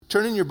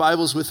Turn in your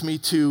Bibles with me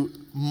to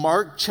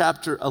Mark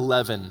chapter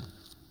 11.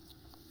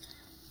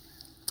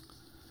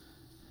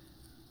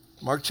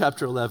 Mark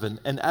chapter 11.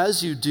 And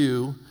as you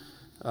do,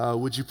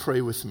 would you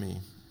pray with me?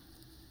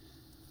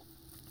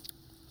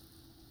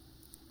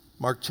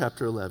 Mark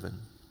chapter 11.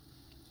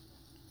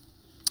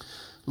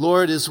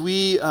 Lord, as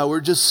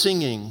we're just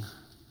singing,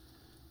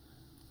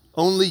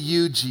 only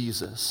you,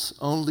 Jesus,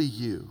 only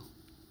you.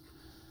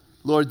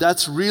 Lord,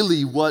 that's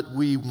really what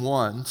we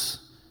want.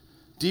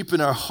 Deep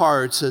in our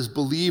hearts as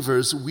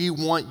believers, we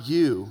want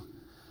you.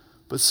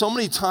 But so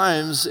many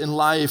times in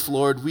life,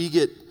 Lord, we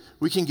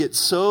can get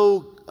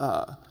so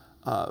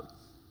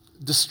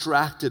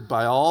distracted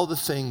by all the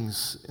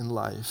things in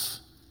life.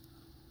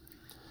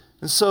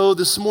 And so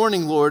this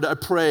morning, Lord, I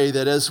pray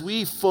that as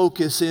we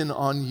focus in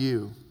on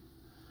you,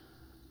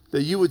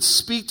 that you would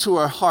speak to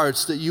our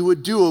hearts, that you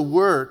would do a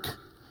work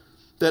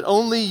that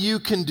only you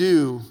can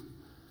do,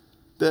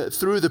 that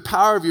through the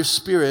power of your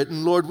Spirit.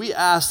 And Lord, we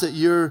ask that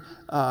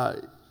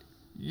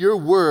your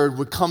word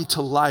would come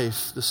to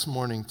life this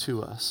morning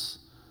to us.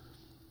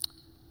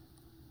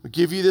 We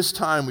give you this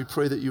time. We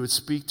pray that you would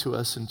speak to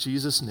us in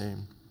Jesus'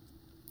 name.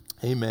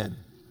 Amen.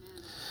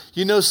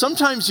 You know,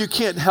 sometimes you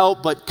can't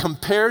help but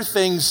compare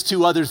things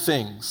to other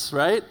things,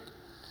 right?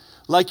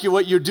 Like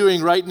what you're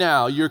doing right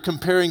now. You're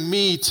comparing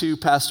me to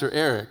Pastor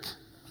Eric.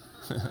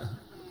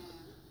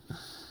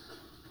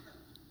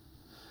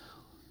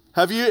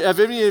 Have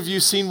any of you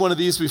seen one of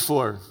these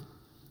before?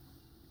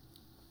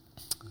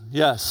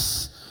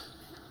 Yes.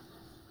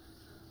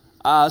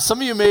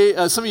 Some of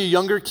you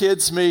younger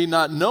kids may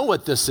not know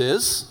what this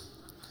is.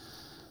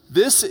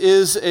 This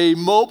is a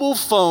mobile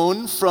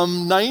phone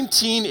from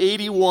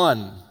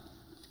 1981.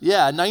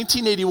 Yeah,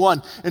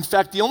 1981. In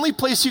fact, the only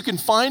place you can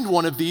find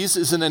one of these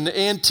is in an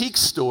antique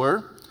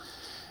store.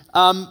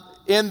 And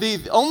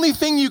the only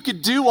thing you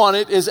could do on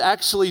it is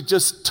actually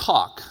just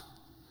talk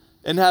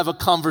and have a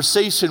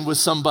conversation with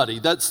somebody.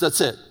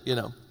 That's it, you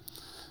know.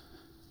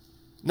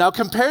 Now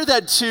compare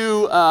that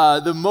to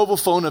the mobile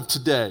phone of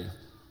today.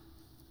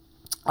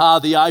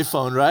 The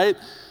iPhone, right?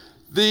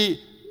 The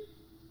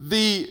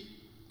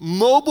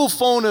mobile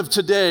phone of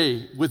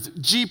today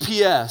with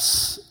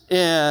GPS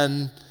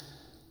and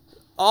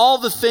all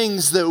the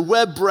things that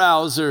web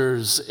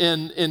browsers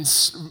and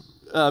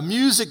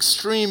music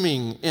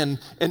streaming and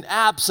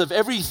apps of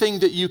everything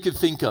that you could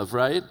think of,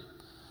 right?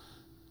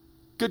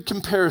 Good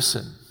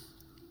comparison.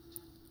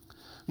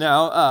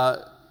 Now,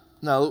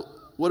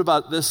 what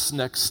about this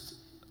next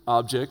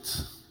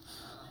object?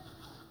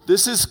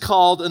 This is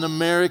called an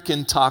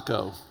American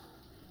taco.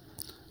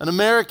 An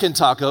American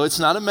taco. It's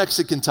not a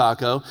Mexican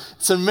taco.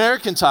 It's an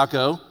American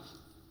taco.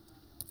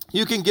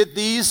 You can get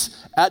these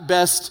at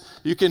best.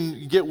 You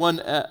can get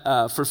one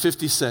for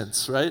 50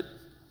 cents, right?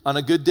 On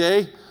a good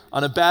day.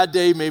 On a bad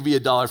day, maybe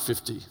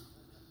 $1.50.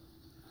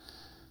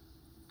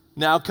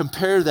 Now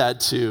compare that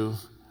to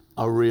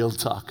a real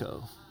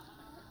taco.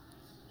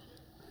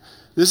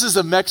 This is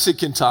a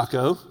Mexican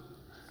taco.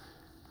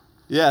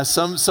 Yeah,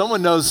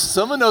 someone knows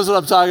what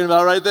I'm talking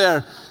about right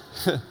there.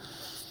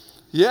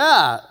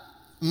 Yeah,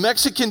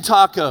 Mexican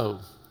taco.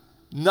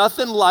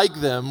 Nothing like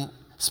them,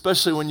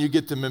 especially when you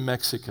get them in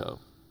Mexico.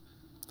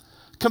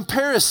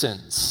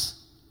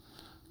 Comparisons.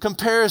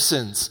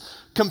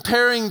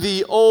 Comparing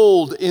the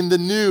old and the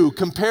new.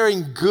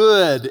 Comparing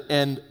good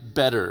and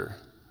better.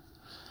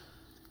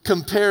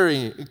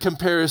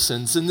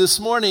 Comparisons. And this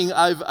morning,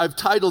 I've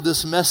titled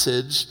this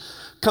message,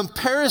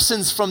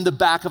 Comparisons from the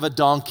Back of a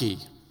Donkey.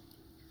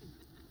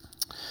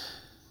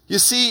 You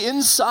see,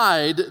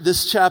 inside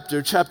this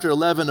chapter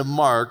 11 of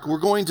Mark, we're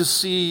going to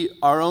see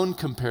our own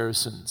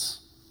comparisons.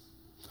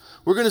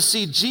 We're going to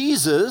see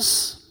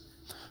Jesus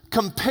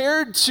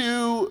compared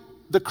to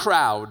the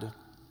crowd.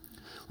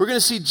 We're going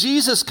to see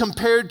Jesus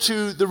compared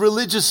to the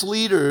religious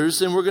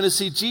leaders, and we're going to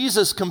see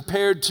Jesus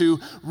compared to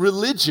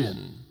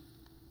religion.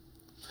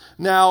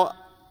 Now,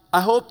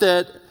 I hope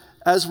that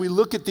as we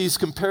look at these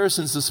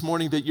comparisons this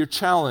morning, that you're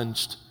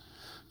challenged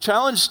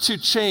to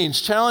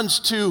change,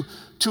 challenged to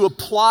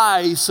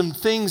apply some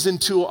things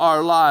into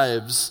our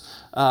lives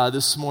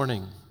this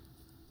morning.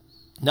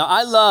 Now,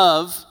 I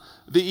love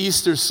the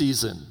Easter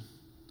season.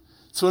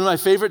 It's one of my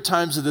favorite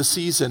times of the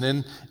season,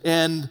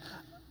 and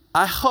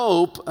I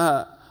hope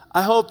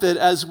that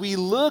as we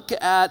look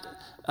at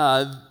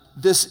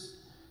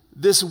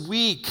this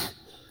week,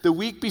 the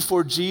week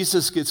before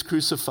Jesus gets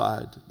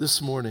crucified this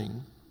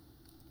morning,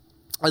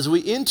 as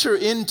we enter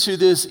into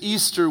this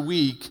Easter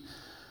week,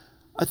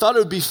 I thought it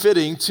would be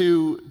fitting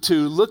to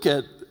look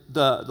at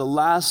the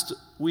last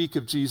week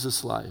of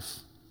Jesus'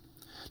 life.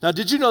 Now,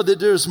 did you know that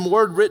there's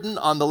more written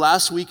on the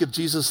last week of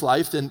Jesus'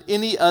 life than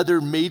any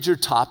other major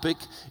topic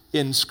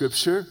in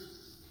Scripture?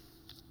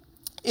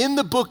 In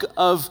the book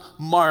of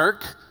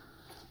Mark,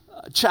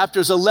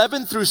 chapters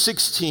 11 through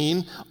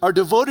 16 are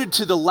devoted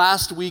to the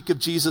last week of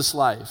Jesus'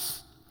 life.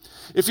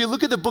 If you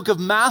look at the book of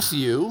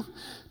Matthew,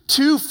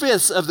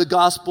 2/5 of the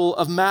Gospel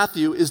of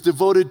Matthew is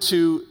devoted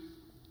to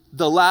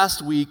the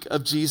last week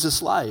of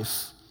Jesus'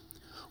 life.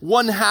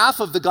 One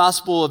half of the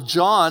Gospel of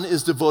John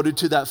is devoted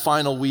to that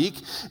final week.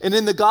 And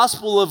in the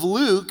Gospel of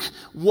Luke,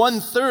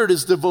 1/3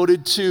 is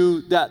devoted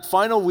to that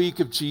final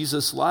week of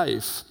Jesus'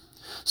 life.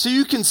 So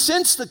you can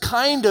sense the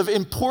kind of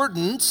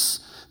importance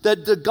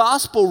that the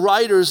gospel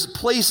writers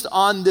placed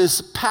on this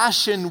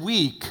Passion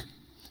Week.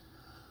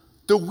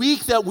 The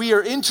week that we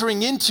are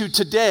entering into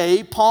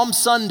today, Palm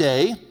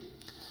Sunday,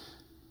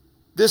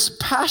 this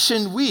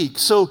Passion Week.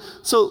 So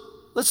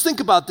let's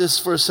think about this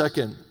for a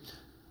second.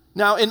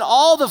 Now, in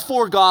all the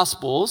four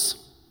Gospels,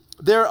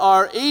 there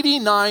are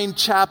 89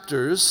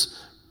 chapters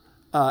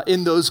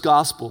in those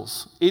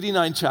Gospels.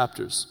 89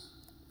 chapters.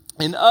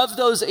 And of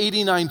those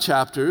 89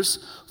 chapters,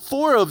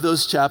 4 of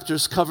those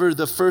chapters cover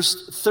the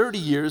first 30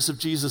 years of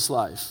Jesus'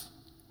 life.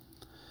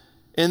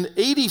 And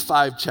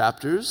 85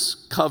 chapters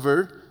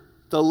cover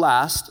the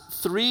last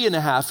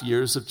 3.5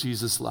 years of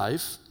Jesus'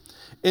 life.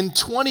 And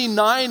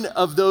 29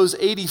 of those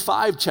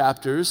 85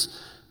 chapters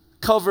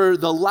cover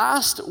the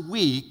last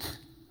week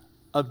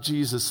of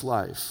Jesus'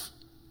 life.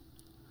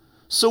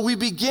 So we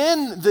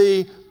begin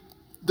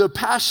the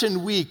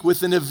Passion Week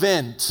with an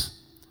event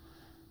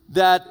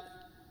that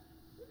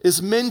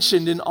is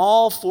mentioned in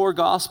all 4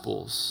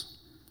 Gospels.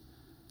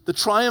 The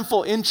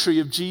triumphal entry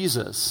of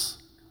Jesus.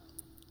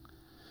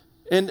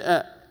 And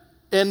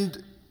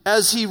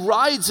as he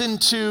rides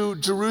into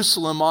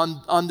Jerusalem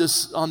on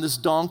this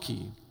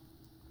donkey.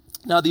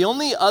 Now, the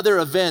only other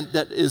event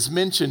that is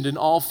mentioned in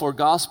all 4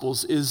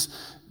 Gospels is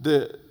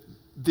the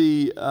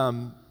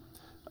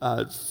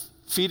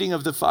feeding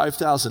of the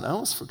 5,000. I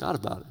almost forgot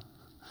about it.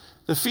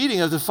 The feeding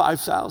of the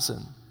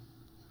 5,000.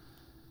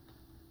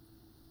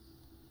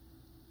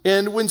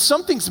 And when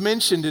something's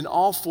mentioned in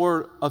all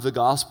 4 of the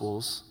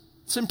Gospels,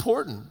 it's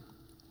important.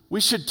 We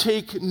should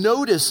take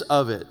notice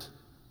of it.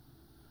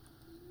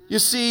 You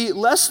see,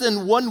 less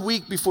than 1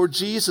 week before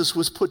Jesus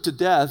was put to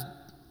death,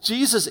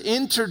 Jesus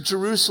entered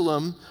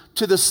Jerusalem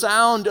to the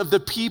sound of the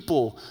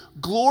people,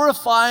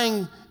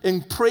 glorifying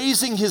and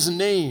praising his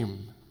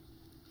name.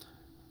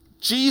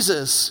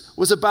 Jesus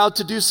was about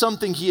to do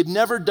something he had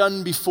never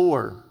done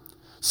before,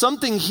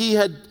 something he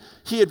had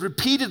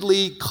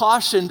repeatedly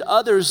cautioned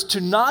others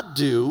to not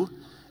do,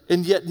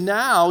 and yet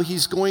now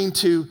he's going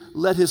to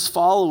let his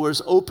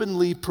followers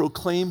openly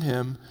proclaim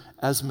him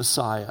as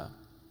Messiah.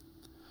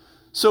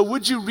 So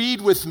would you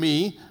read with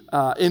me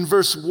in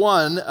verse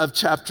 1 of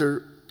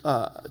chapter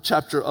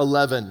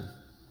 11.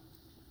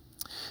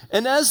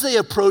 And as they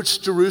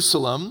approached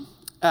Jerusalem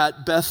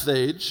at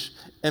Bethphage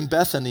and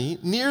Bethany,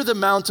 near the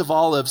Mount of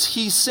Olives,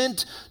 he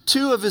sent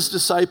 2 of his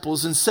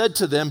disciples and said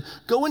to them,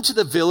 "Go into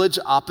the village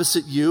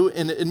opposite you,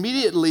 and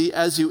immediately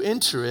as you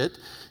enter it,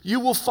 you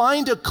will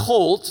find a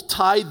colt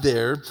tied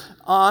there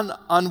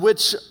on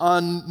which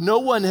no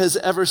one has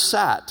ever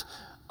sat.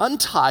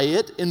 Untie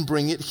it and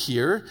bring it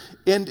here.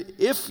 And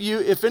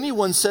if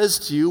anyone says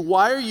to you,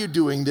 'Why are you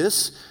doing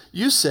this?'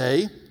 you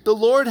say, 'The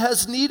Lord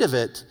has need of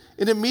it,'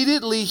 and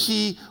immediately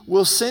he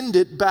will send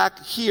it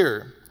back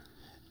here."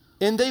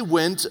 And they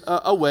went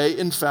away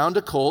and found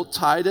a colt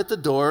tied at the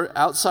door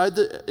outside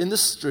in the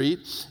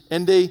street,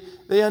 and they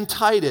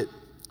untied it.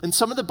 And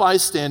some of the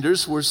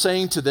bystanders were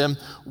saying to them,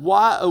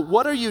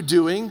 "What are you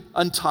doing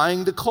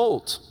untying the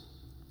colt?"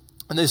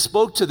 And they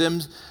spoke to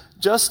them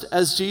just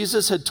as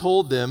Jesus had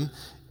told them,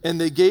 and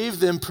they gave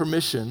them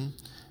permission.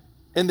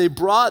 And they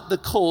brought the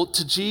colt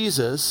to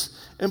Jesus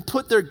and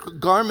put their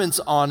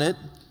garments on it,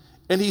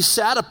 and he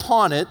sat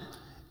upon it,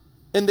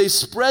 and they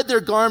spread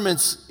their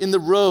garments in the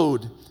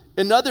road.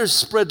 And others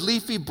spread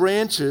leafy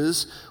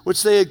branches,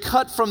 which they had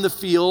cut from the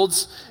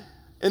fields.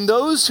 And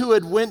those who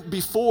had went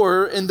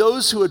before and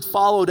those who had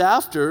followed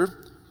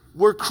after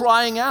were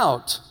crying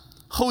out,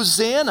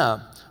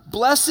 "Hosanna!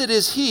 Blessed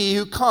is he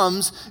who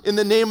comes in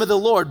the name of the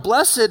Lord.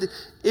 Blessed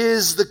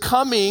is the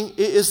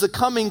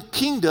coming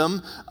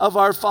kingdom of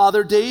our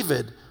father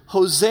David.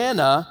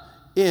 Hosanna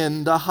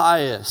in the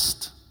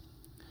highest."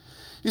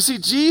 You see,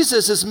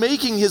 Jesus is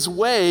making his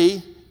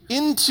way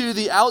into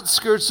the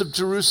outskirts of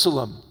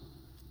Jerusalem,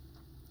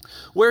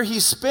 where he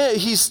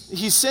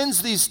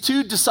sends these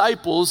 2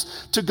 disciples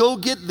to go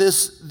get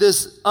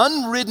this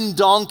unridden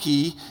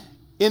donkey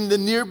in the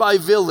nearby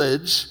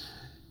village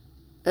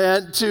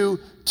and to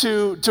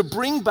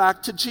bring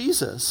back to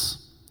Jesus.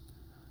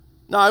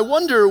 Now, I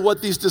wonder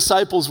what these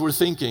disciples were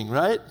thinking,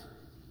 right?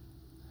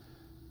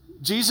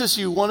 Jesus,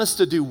 you want us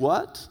to do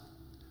what?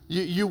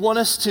 You want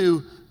us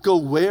to go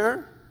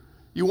where?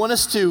 You want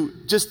us to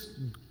just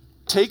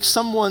take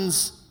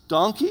someone's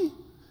donkey?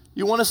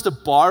 You want us to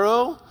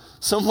borrow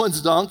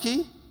someone's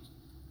donkey?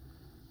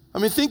 I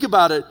mean, think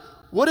about it.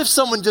 What if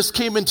someone just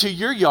came into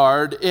your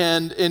yard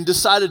and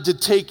decided to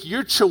take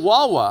your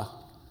chihuahua?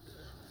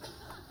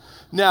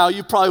 Now,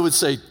 you probably would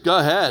say, "Go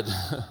ahead."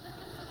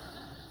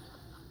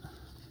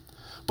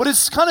 But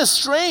it's kind of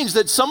strange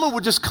that someone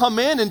would just come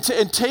in and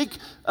take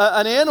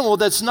an animal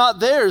that's not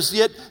theirs,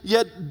 yet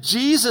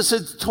Jesus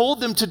had told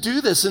them to do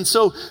this. And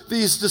so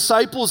these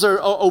disciples are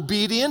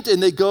obedient,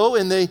 and they go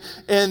and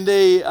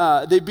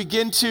they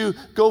begin to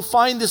go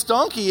find this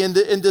donkey,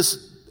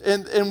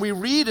 and we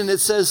read, and it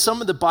says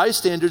some of the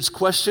bystanders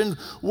questioned,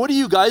 "What are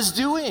you guys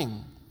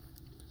doing?"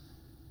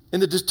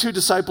 And the two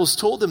disciples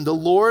told him, the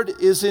Lord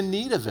is in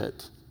need of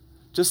it,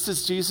 just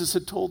as Jesus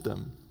had told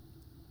them.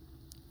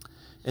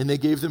 And they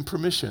gave them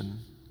permission.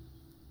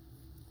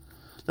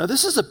 Now,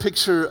 this is a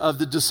picture of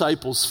the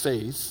disciples'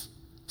 faith,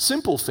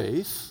 simple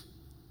faith.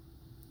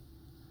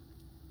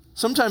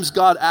 Sometimes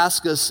God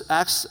asks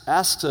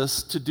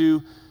us to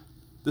do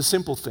the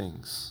simple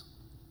things.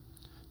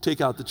 Take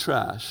out the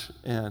trash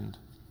and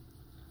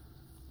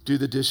do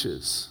the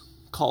dishes.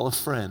 Call a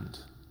friend.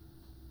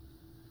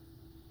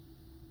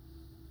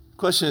 The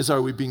question is,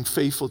 are we being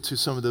faithful to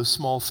some of those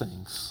small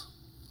things?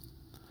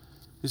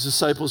 These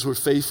disciples were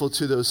faithful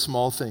to those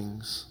small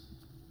things.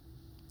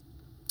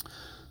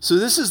 So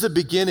this is the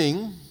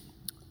beginning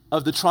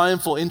of the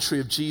triumphal entry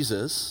of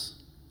Jesus.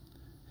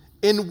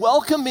 In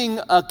welcoming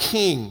a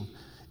king,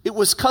 it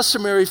was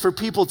customary for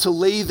people to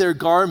lay their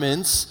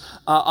garments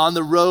on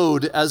the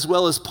road as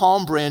well as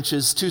palm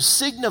branches to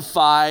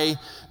signify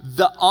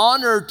the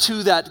honor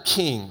to that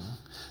king,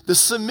 the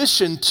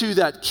submission to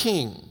that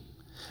king.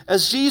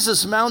 As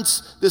Jesus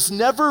mounts this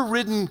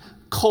never-ridden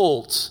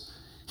colt,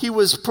 he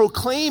was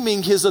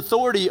proclaiming his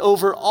authority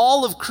over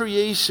all of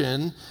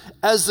creation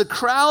as the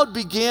crowd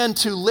began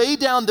to lay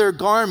down their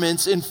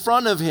garments in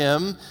front of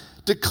him,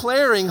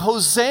 declaring,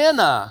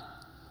 Hosanna!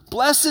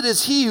 Blessed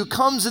is he who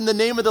comes in the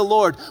name of the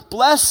Lord.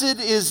 Blessed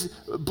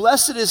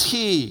is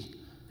he.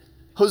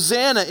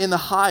 Hosanna in the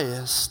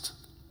highest.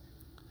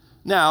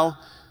 Now,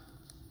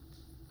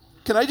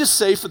 can I just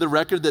say for the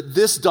record that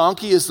this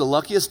donkey is the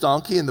luckiest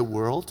donkey in the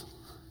world?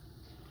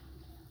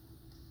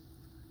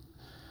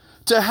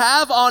 To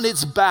have on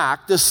its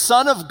back the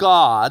Son of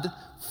God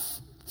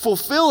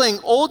fulfilling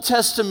Old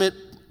Testament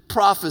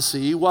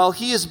prophecy while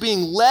he is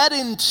being led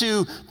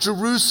into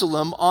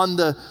Jerusalem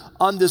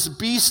on this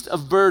beast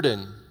of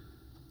burden.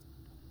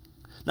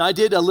 Now, I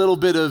did a little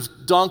bit of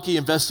donkey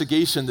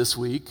investigation this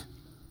week.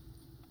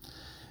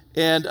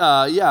 And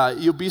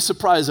you'll be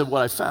surprised at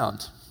what I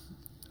found.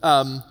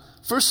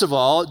 First of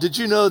all, did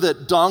you know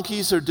that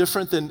donkeys are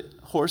different than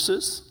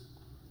horses?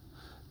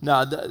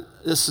 Now,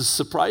 this is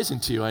surprising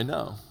to you, I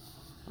know.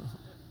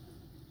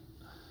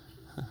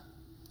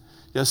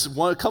 Yes,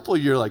 a couple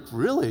of you are like,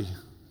 really?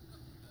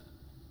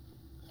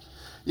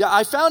 Yeah,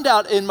 I found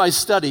out in my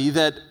study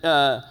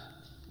that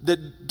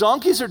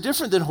donkeys are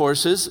different than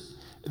horses.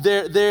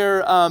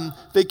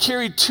 They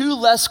carry 2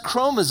 less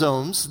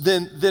chromosomes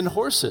than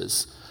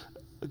horses.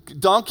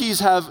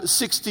 Donkeys have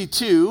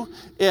 62,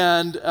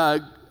 and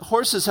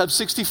horses have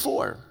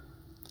 64.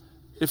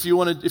 If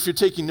you're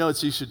taking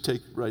notes, you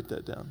should write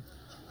that down.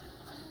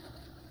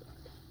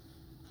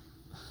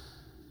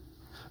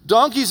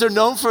 Donkeys are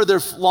known for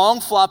their long,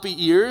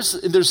 floppy ears,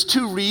 and there's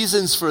 2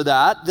 reasons for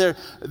that.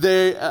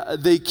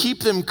 They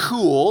keep them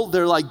cool.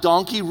 They're like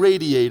donkey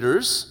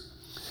radiators.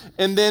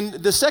 And then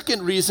the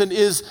second reason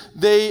is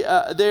they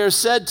are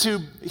said to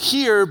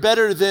hear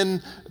better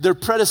than their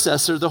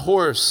predecessor, the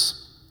horse.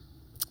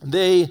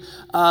 They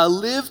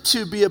live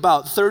to be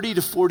about 30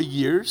 to 40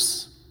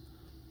 years,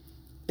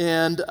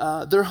 and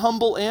they're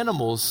humble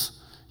animals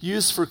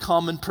used for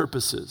common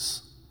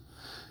purposes.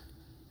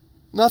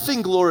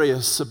 Nothing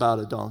glorious about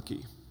a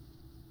donkey.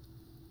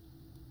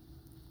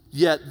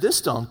 Yet this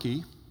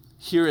donkey,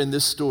 here in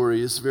this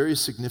story, is very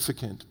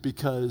significant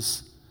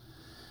because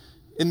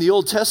in the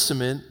Old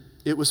Testament,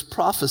 it was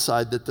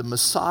prophesied that the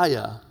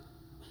Messiah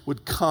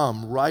would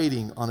come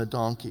riding on a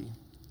donkey.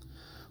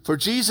 For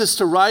Jesus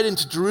to ride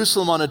into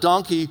Jerusalem on a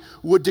donkey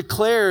would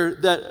declare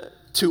that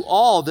to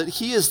all that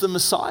he is the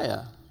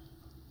Messiah.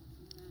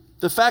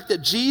 The fact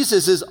that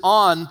Jesus is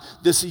on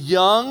this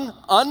young,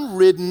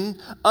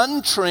 unridden,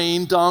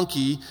 untrained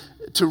donkey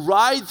to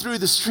ride through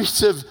the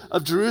streets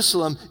of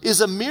Jerusalem is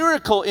a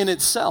miracle in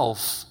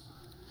itself.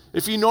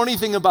 If you know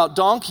anything about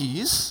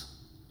donkeys,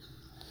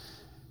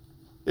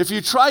 if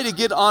you try to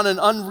get on an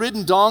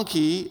unridden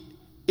donkey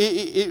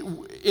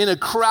in a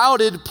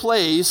crowded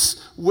place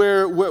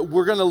where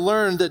we're going to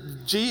learn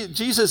that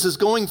Jesus is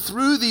going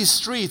through these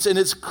streets and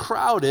it's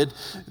crowded,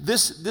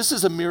 this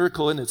is a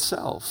miracle in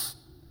itself.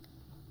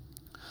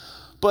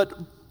 But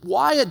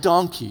why a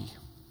donkey?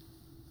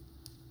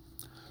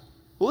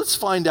 Well, let's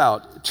find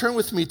out. Turn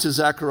with me to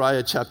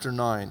Zechariah chapter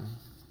 9.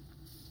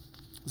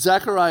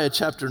 Zechariah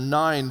chapter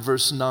 9,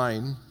 verse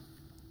 9.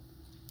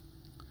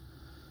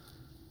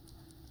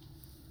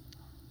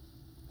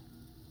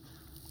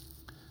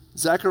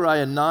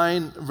 Zechariah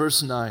 9,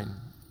 verse 9.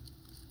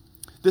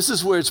 This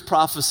is where it's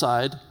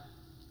prophesied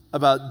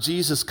about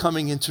Jesus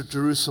coming into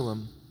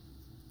Jerusalem,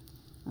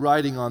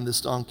 riding on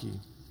this donkey.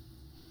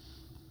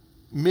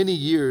 Many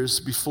years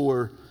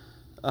before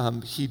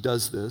he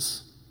does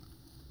this.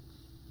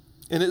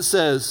 And it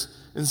says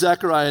in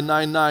Zechariah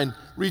 9:9,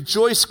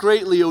 "Rejoice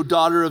greatly, O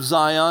daughter of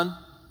Zion.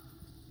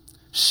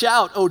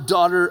 Shout, O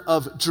daughter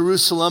of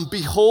Jerusalem.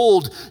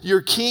 Behold,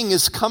 your king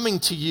is coming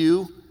to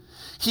you.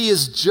 He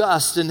is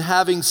just and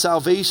having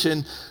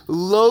salvation,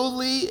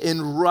 lowly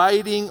and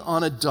riding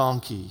on a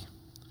donkey,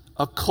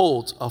 a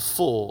colt, a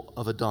foal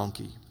of a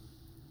donkey."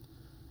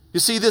 You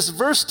see, this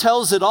verse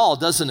tells it all,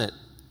 doesn't it?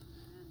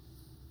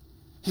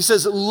 He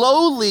says,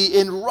 lowly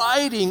and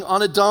riding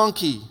on a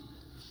donkey.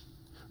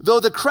 Though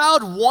the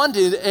crowd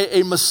wanted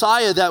a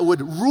Messiah that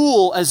would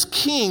rule as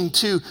king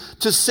to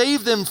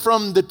save them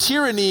from the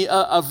tyranny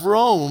of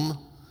Rome,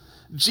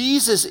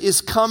 Jesus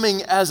is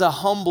coming as a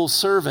humble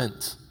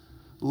servant.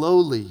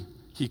 Lowly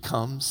he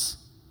comes.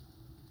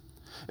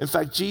 In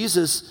fact,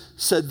 Jesus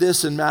said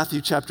this in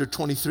Matthew chapter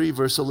 23,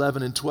 verse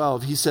 11 and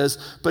 12. He says,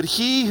 "But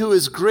he who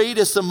is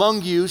greatest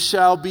among you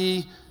shall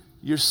be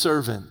your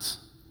servant.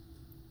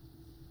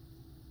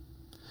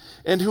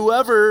 And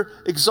whoever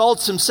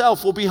exalts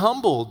himself will be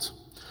humbled.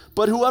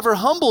 But whoever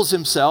humbles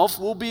himself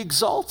will be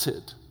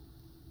exalted."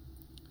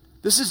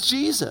 This is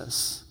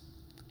Jesus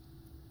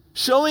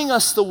showing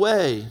us the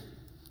way,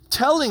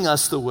 telling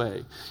us the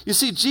way. You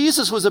see,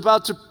 Jesus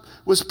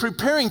was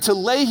preparing to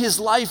lay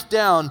his life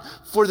down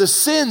for the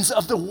sins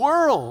of the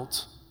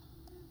world.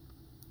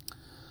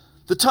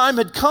 The time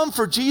had come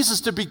for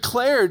Jesus to be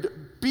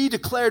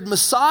declared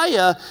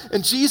Messiah,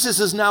 and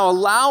Jesus is now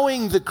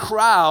allowing the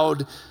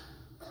crowd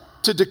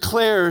to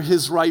declare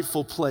his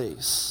rightful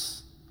place.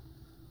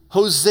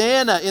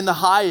 Hosanna in the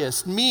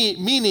highest,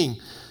 meaning,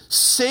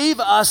 save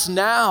us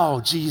now,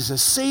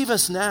 Jesus, save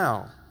us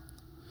now.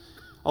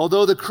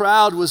 Although the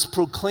crowd was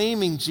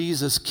proclaiming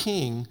Jesus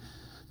king,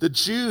 the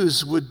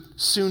Jews would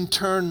soon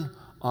turn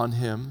on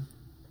him,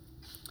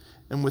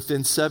 and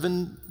within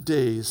 7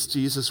 days,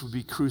 Jesus would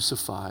be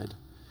crucified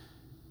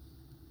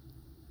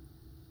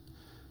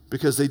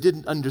because they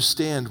didn't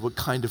understand what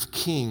kind of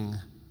king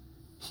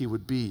he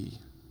would be.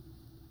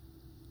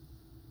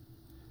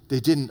 They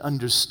didn't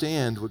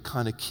understand what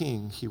kind of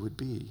king he would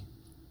be.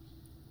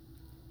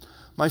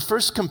 My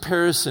first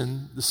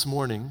comparison this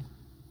morning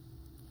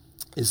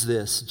is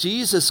this.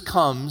 Jesus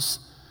comes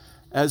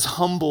as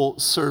humble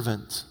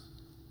servant,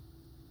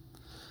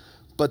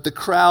 but the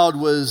crowd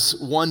was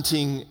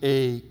wanting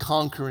a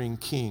conquering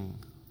king.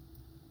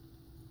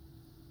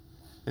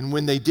 And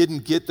when they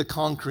didn't get the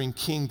conquering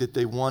king that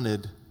they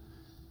wanted,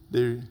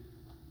 they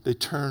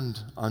turned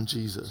on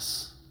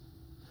Jesus.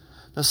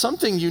 Now,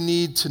 something you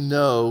need to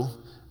know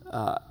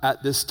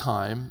at this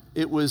time,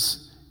 it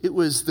was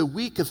the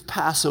week of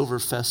Passover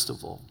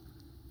festival.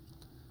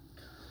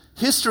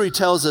 History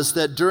tells us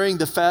that during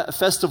the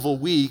festival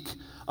week,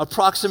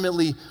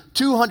 approximately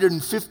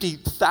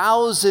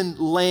 250,000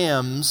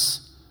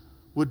 lambs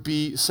would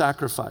be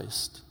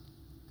sacrificed,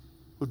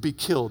 would be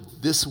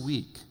killed this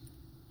week,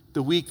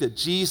 the week that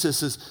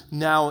Jesus is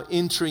now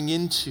entering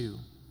into.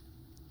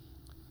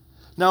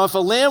 Now, if a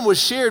lamb was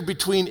shared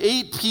between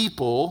 8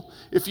 people,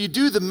 if you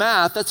do the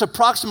math, that's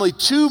approximately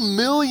 2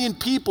 million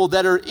people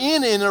that are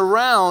in and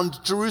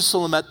around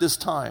Jerusalem at this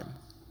time.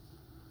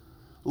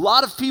 A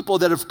lot of people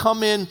that have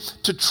come in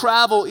to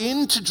travel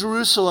into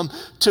Jerusalem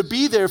to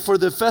be there for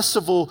the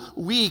festival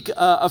week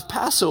of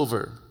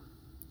Passover.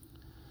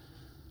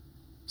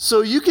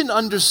 So you can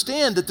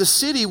understand that the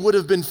city would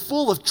have been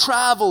full of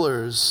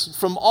travelers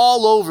from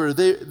all over.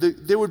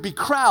 There would be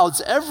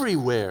crowds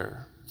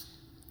everywhere.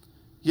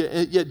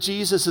 Yet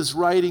Jesus is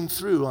riding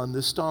through on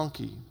this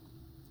donkey.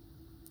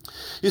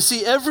 You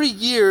see, every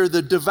year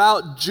the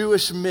devout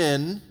Jewish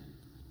men,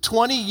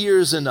 20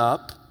 years and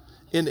up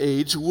in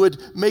age, would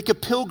make a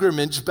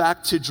pilgrimage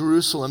back to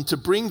Jerusalem to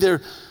bring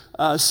their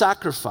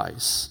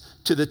sacrifice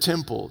to the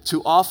temple,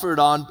 to offer it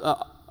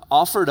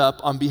up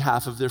on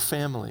behalf of their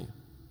family.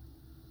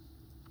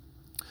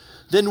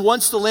 Then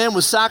once the lamb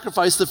was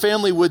sacrificed, the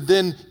family would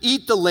then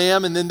eat the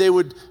lamb, and then they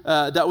would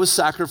that was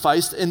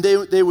sacrificed, and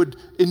they would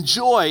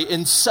enjoy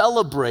and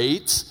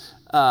celebrate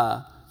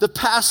the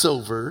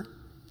Passover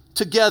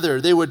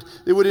together. They would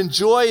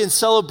enjoy and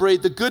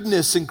celebrate the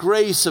goodness and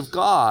grace of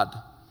God,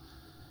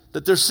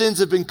 that their sins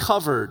have been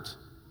covered.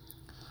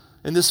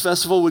 And this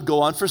festival would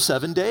go on for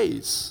 7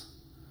 days.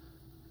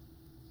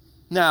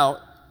 Now,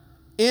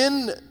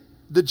 in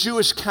the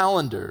Jewish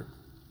calendar,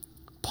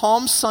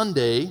 Palm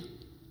Sunday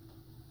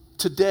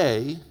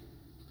today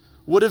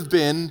would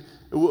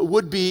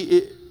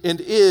be,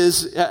 and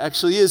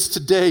is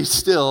today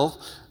still,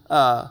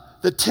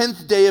 the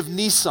 10th day of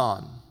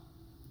Nisan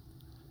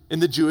in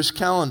the Jewish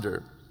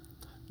calendar.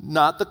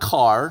 Not the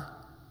car,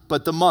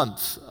 but the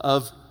month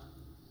of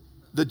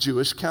the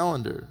Jewish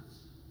calendar.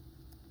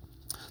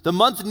 The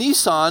month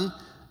Nisan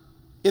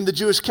in the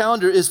Jewish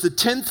calendar is the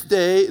 10th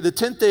day. The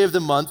 10th day of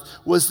the month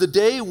was the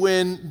day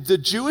when the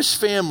Jewish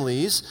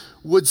families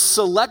would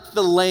select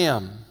the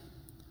lamb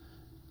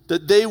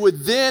that they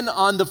would then,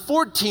 on the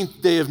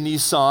 14th day of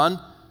Nisan,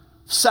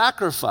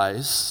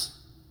 sacrifice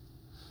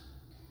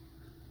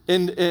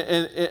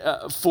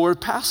for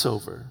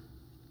Passover.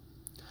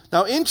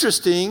 Now,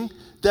 interesting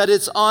that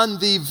it's on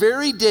the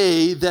very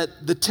day,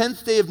 that the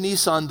 10th day of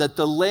Nisan, that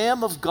the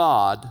Lamb of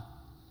God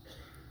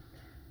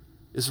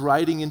is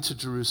riding into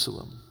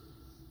Jerusalem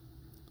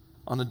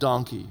on a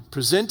donkey,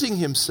 presenting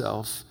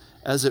himself,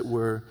 as it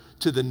were,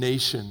 to the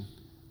nation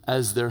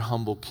as their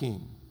humble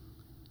king.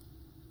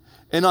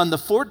 And on the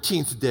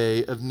 14th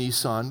day of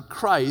Nisan,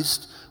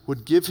 Christ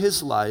would give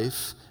his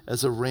life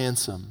as a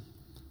ransom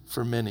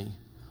for many,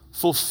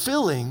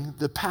 fulfilling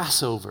the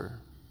Passover.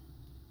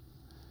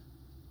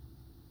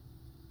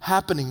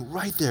 Happening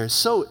right there.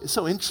 So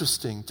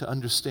interesting to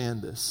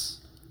understand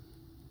this.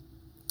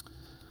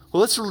 Well,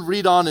 let's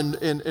read on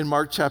in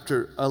Mark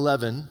chapter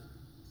 11.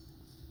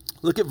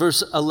 Look at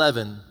verse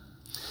 11.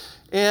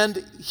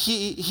 And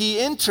he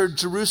entered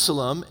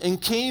Jerusalem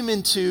and came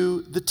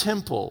into the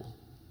temple.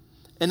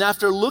 And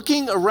after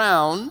looking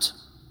around,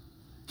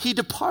 he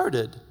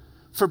departed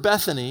for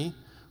Bethany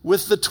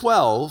with the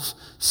 12,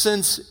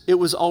 since it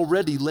was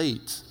already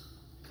late.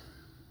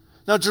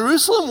 Now,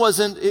 Jerusalem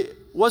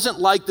wasn't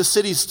like the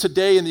cities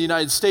today in the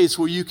United States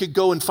where you could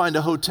go and find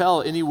a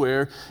hotel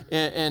anywhere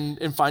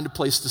and find a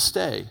place to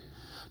stay.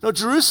 No,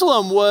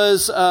 Jerusalem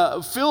was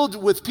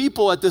filled with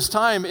people at this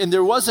time, and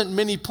there wasn't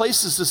many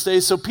places to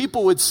stay, so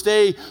people would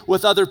stay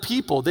with other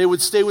people. They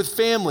would stay with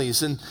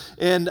families,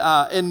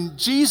 and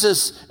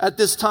Jesus at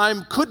this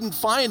time couldn't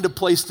find a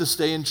place to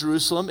stay in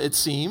Jerusalem, it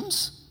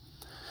seems.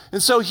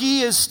 And so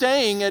he is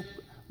staying at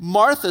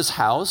Martha's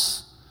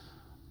house.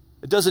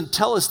 It doesn't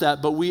tell us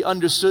that, but we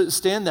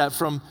understand that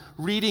from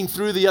reading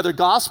through the other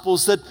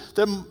Gospels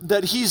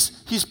that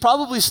he's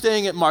probably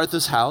staying at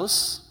Martha's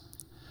house.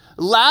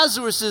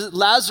 Lazarus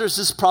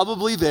is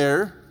probably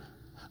there.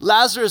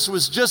 Lazarus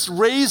was just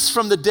raised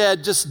from the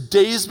dead just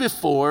days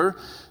before.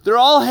 They're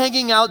all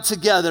hanging out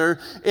together,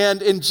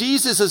 and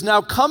Jesus has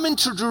now come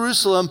into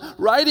Jerusalem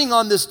riding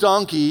on this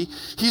donkey.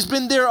 He's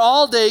been there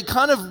all day,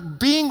 kind of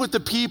being with the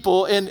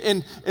people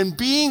and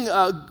being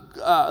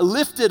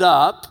lifted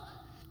up.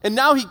 And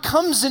now he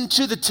comes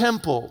into the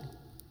temple.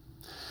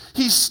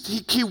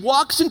 He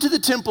walks into the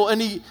temple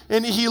and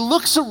he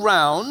looks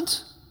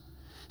around.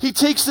 He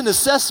takes an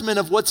assessment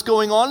of what's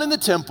going on in the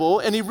temple,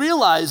 and he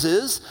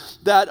realizes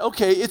that,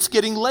 okay, it's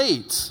getting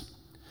late.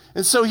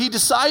 And so he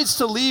decides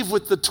to leave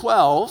with the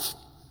 12,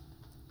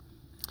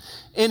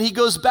 and he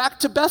goes back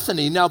to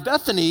Bethany. Now,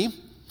 Bethany,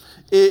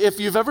 if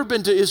you've ever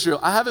been to Israel,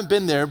 I haven't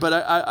been there,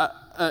 but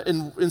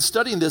in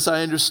studying this,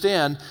 I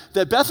understand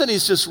that Bethany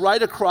is just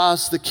right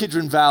across the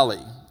Kidron Valley.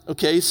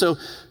 Okay, so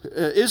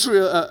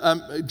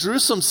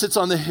Jerusalem sits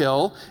on the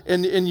hill,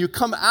 and you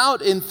come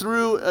out and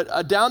through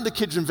down the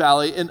Kidron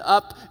Valley and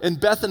up, and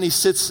Bethany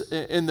sits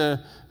in the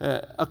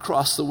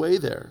across the way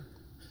there.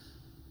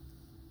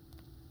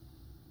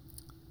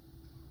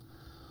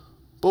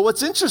 But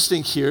what's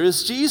interesting here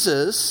is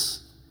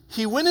Jesus,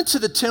 he went into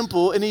the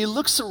temple and he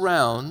looks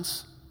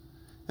around,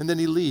 and then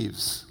he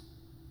leaves.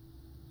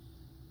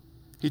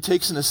 He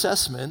takes an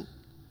assessment,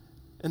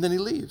 and then he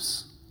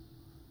leaves.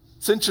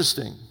 It's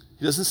interesting.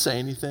 He doesn't say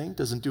anything,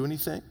 doesn't do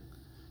anything,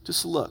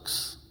 just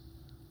looks.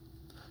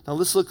 Now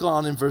let's look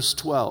on in verse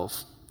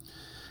 12.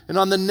 And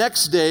on the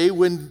next day,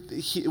 when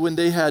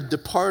they had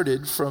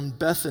departed from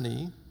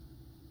Bethany,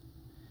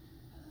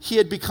 he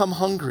had become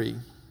hungry.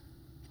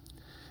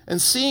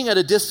 And seeing at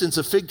a distance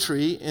a fig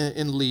tree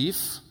in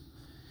leaf,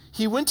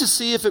 he went to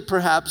see if it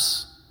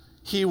perhaps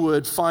he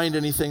would find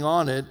anything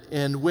on it.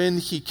 And when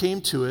he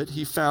came to it,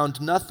 he found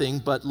nothing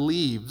but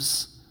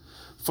leaves,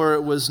 for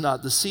it was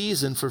not the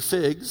season for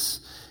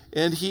figs.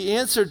 And he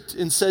answered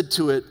and said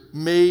to it,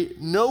 "May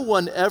no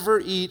one ever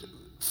eat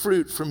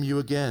fruit from you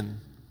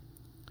again."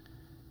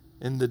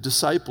 And the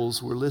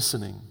disciples were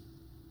listening.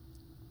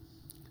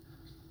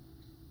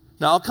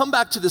 Now, I'll come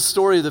back to the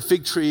story of the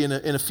fig tree in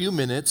a few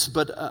minutes,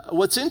 but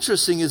what's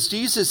interesting is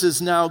Jesus is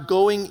now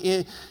going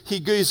in.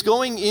 He's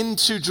going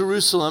into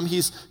Jerusalem.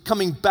 He's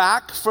coming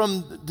back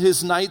from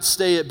his night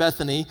stay at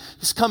Bethany.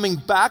 He's coming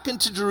back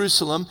into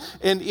Jerusalem,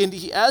 and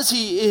as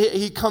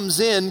he comes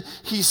in,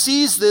 he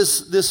sees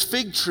this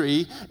fig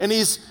tree, and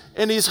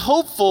he's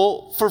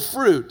hopeful for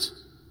fruit.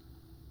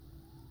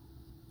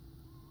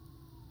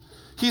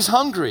 He's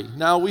hungry.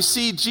 Now, we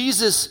see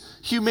Jesus'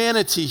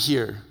 humanity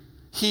here.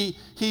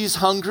 He's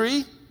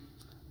hungry.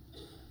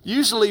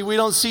 Usually we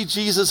don't see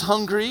Jesus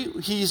hungry.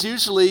 He's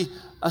usually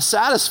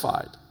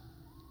satisfied.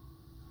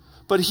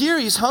 But here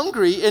he's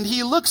hungry, and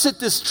he looks at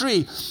this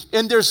tree,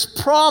 and there's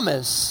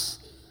promise.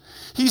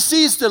 He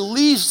sees the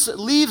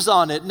leaves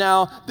on it.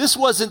 Now, this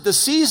wasn't the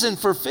season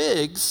for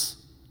figs,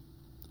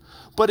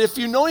 but if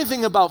you know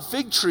anything about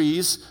fig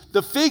trees,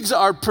 the figs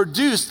are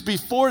produced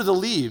before the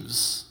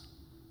leaves.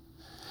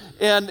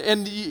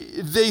 And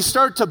they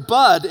start to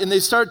bud, and they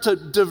start to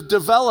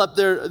develop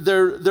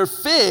their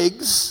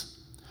figs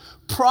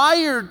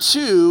prior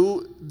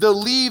to the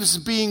leaves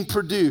being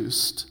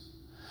produced.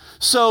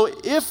 So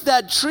if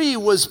that tree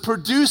was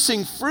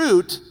producing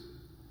fruit,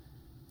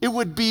 it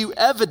would be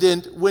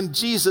evident when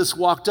Jesus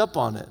walked up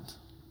on it.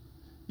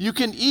 You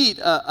can eat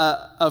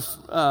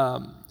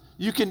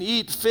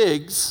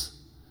figs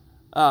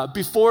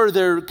before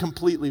they're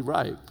completely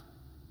ripe.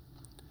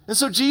 And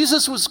so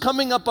Jesus was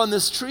coming up on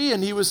this tree,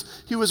 and he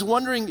was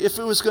wondering if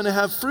it was going to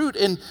have fruit.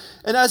 And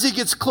as he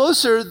gets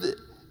closer,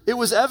 it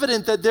was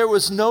evident that there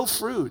was no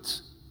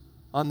fruit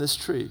on this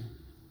tree.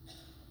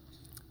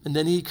 And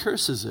then he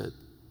curses it.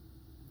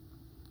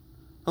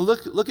 And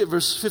look at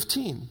verse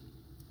 15.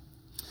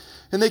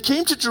 And they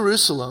came to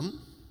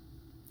Jerusalem,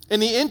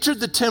 and he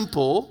entered the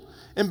temple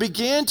and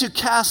began to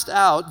cast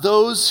out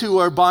those who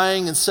are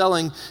buying and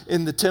selling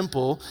in the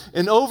temple,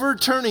 and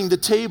overturning the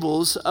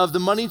tables of the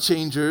money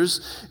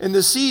changers and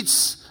the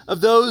seats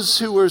of those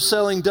who were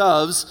selling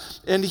doves,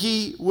 and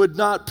he would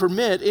not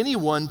permit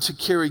anyone to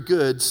carry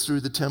goods through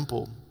the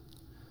temple.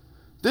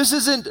 This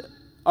isn't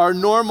our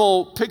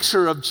normal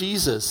picture of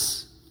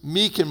Jesus,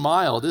 meek and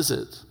mild, is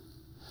it?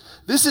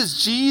 This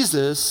is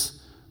Jesus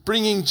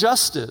bringing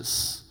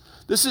justice.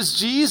 This is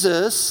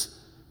Jesus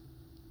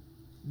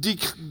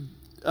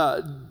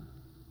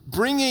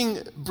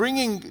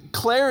bringing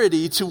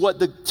clarity to what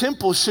the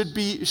temple should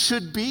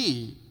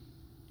be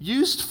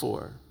used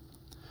for.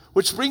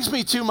 Which brings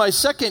me to my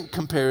second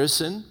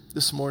comparison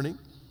this morning.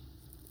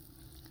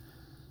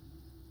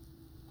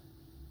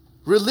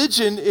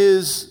 Religion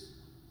is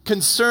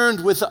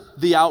concerned with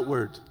the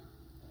outward,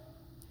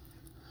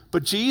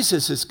 but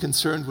Jesus is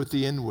concerned with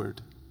the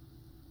inward.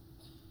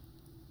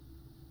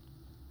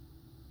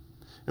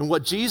 And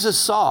what Jesus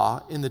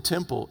saw in the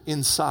temple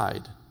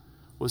inside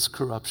was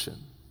corruption.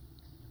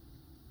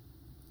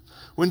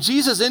 When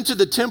Jesus entered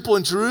the temple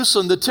in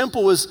Jerusalem, the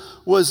temple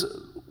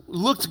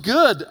looked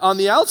good on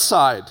the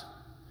outside.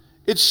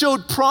 It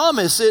showed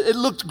promise. It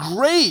looked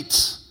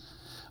great.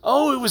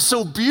 Oh, it was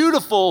so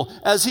beautiful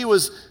as he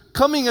was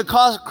coming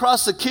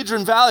across the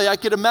Kidron Valley. I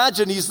could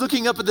imagine he's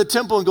looking up at the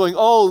temple and going,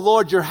 "Oh,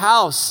 Lord, your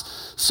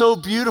house, so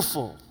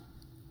beautiful."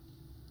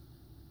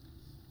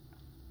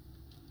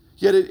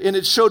 Yet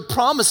it showed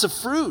promise of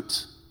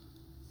fruit.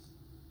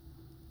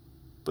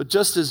 But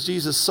just as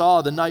Jesus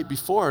saw the night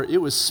before, it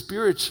was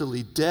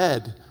spiritually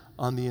dead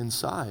on the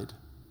inside.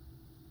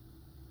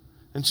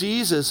 And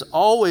Jesus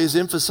always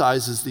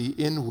emphasizes the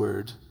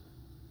inward.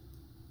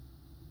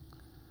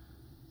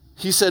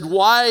 He said,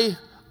 "Why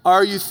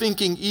are you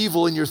thinking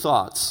evil in your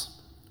thoughts?"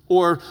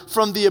 Or,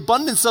 "From the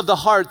abundance of the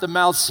heart, the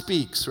mouth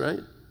speaks,"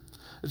 right?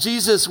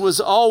 Jesus was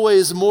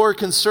always more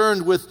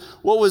concerned with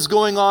what was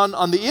going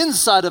on the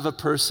inside of a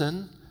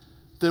person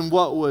than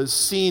what was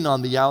seen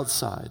on the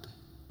outside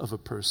of a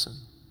person.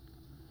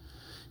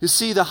 You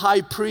see, the high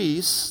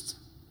priest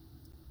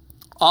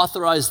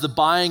authorized the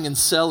buying and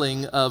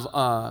selling of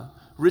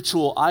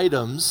ritual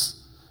items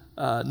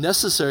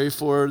necessary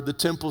for the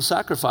temple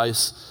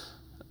sacrifice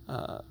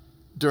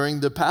during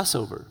the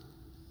Passover,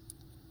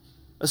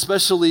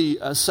 especially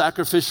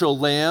sacrificial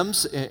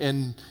lambs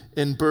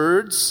and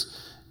birds.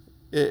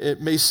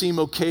 It may seem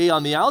okay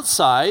on the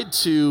outside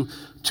to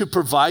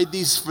provide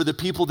these for the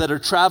people that are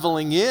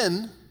traveling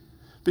in,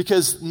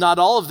 because not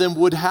all of them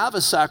would have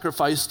a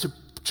sacrifice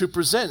to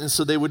present, and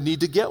so they would need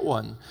to get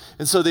one,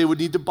 and so they would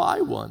need to buy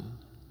one.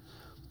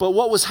 But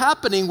what was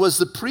happening was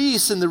the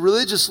priests and the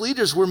religious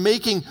leaders were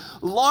making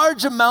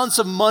large amounts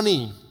of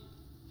money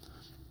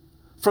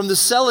from the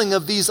selling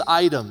of these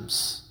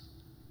items.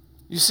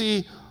 You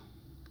see,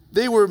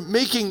 they were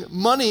making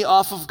money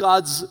off of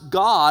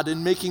God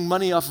and making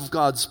money off of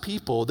God's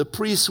people. The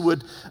priests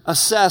would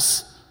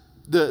assess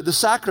the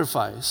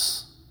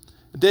sacrifice.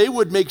 They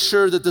would make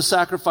sure that the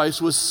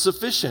sacrifice was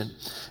sufficient.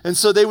 And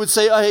so they would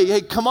say, "Oh,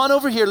 hey, come on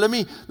over here. Let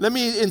me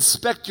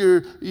inspect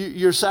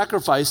your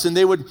sacrifice." And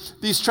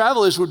these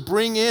travelers would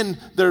bring in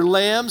their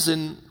lambs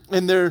and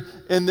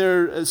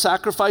their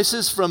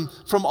sacrifices from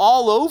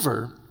all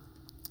over.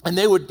 And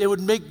they would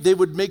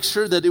make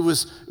sure that it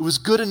was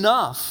good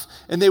enough.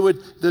 And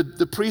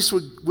the priest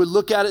would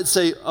look at it and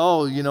say,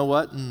 "Oh, you know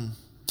what?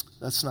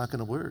 That's not going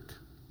to work.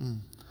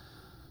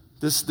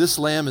 This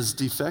lamb is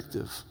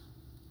defective.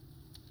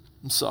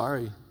 I'm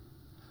sorry,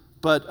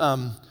 but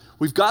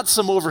we've got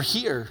some over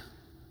here.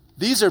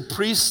 These are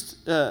priests.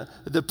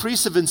 The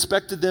priests have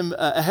inspected them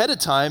ahead of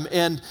time,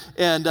 and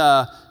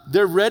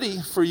they're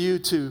ready for you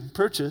to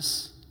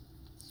purchase.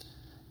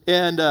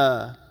 And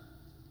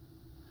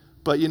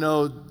but you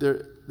know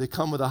they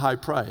come with a high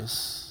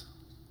price.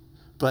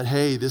 But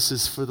hey, this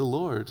is for the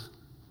Lord."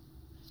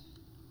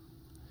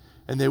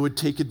 And they would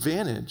take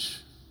advantage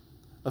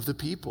of the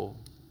people.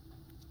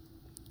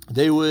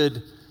 They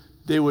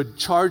would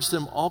charge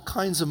them all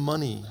kinds of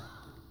money.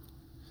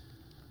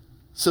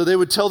 So they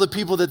would tell the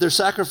people that their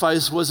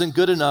sacrifice wasn't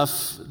good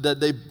enough, that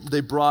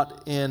they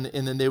brought in,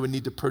 and then they would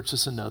need to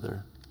purchase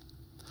another,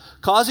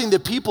 causing the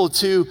people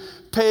to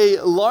pay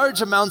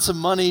large amounts of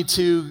money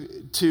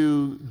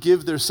to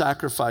give their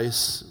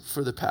sacrifice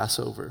for the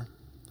Passover.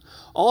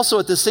 Also,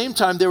 at the same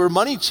time, there were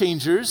money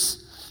changers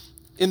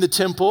in the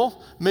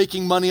temple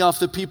making money off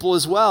the people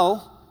as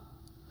well.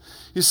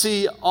 You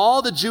see,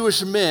 all the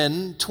Jewish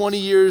men 20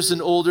 years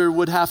and older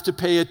would have to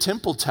pay a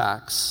temple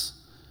tax.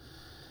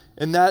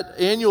 And that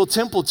annual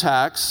temple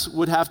tax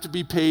would have to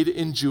be paid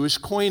in Jewish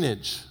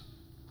coinage.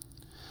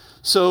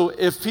 So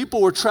if people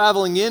were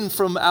traveling in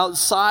from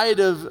outside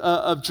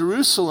of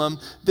Jerusalem,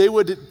 they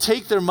would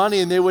take their money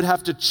and they would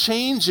have to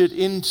change it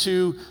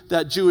into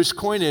that Jewish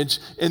coinage,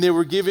 and they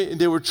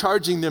were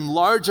charging them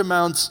large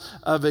amounts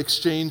of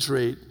exchange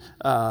rate,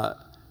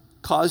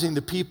 causing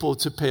the people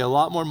to pay a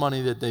lot more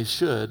money than they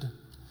should,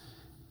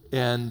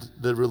 and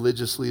the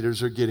religious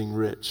leaders are getting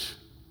rich.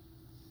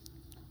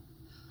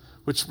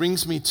 Which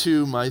brings me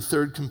to my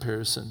third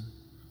comparison.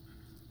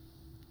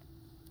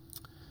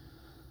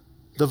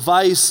 The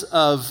vice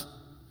of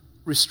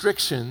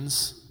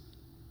restrictions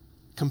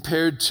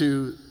compared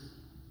to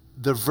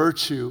the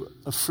virtue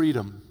of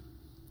freedom.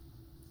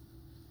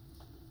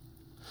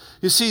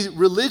 You see,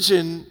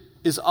 religion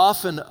is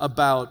often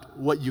about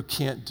what you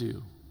can't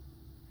do.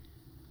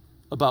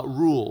 about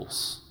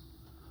rules,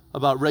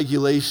 about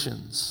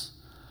regulations,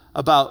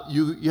 about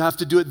you have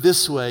to do it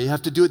this way, you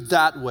have to do it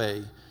that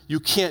way. You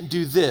can't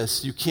do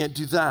this, you can't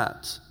do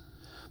that.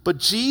 But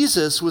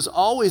Jesus was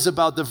always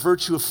about the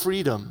virtue of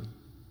freedom.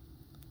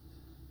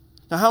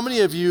 Now, how many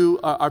of you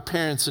are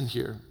parents in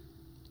here?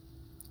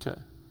 Okay.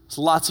 There's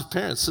lots of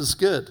parents. This is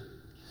good.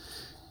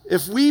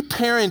 If we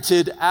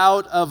parented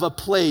out of a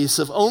place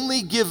of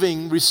only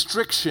giving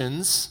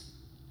restrictions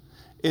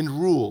and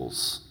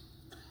rules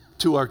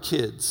to our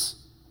kids,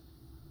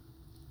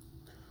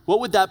 what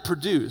would that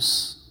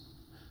produce?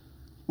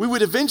 We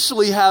would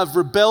eventually have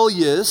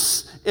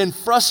rebellious and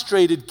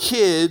frustrated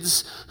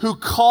kids who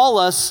call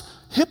us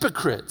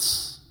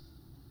hypocrites.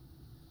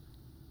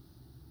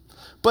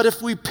 But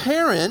if we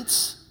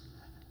parent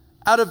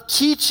out of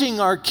teaching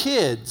our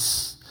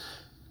kids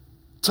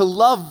to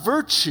love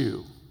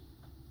virtue,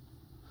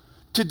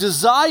 to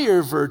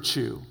desire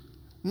virtue,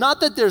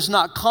 not that there's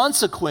not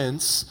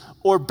consequence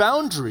or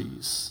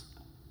boundaries,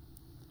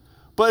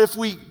 but if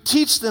we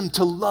teach them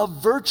to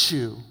love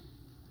virtue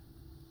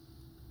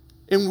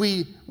and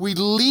we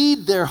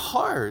lead their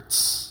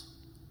hearts,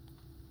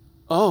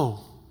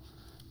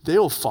 they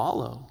will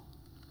follow.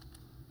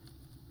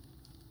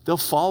 They'll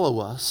follow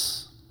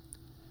us.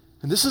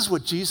 And this is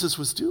what Jesus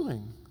was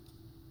doing.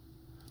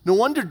 No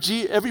wonder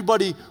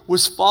everybody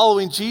was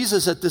following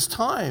Jesus at this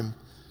time,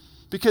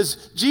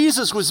 because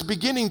Jesus was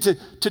beginning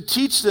to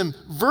teach them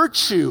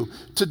virtue,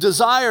 to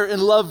desire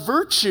and love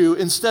virtue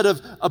instead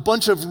of a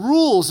bunch of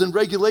rules and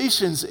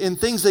regulations and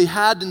things they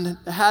had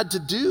to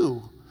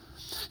do.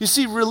 You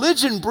see,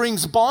 religion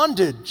brings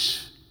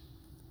bondage,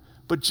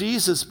 but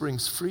Jesus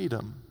brings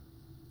freedom.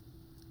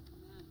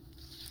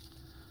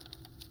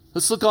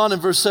 Let's look on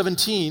in verse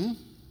 17.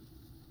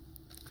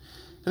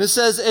 And it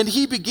says, "And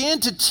he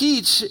began to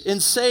teach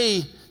and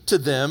say to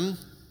them,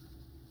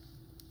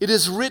 it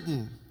is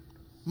written,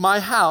 my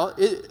house,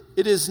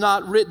 it is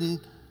not written,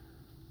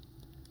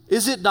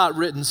 is it not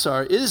written,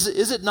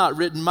 is it not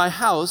written, my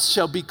house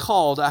shall be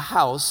called a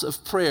house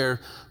of prayer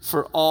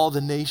for all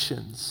the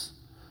nations.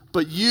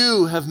 But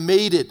you have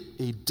made it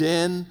a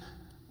den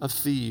of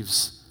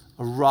thieves,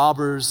 a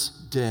robber's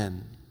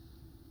den."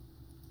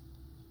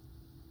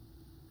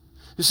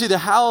 You see, the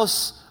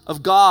house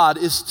of God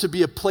is to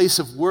be a place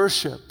of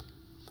worship,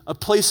 a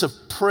place of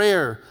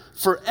prayer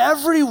for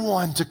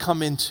everyone to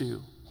come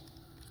into,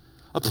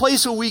 a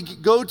place where we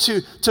go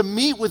to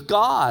meet with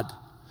God,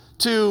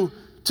 to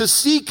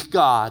seek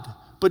God.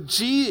 But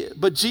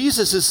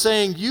Jesus is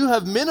saying, you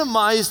have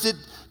minimized it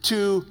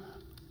to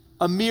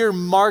a mere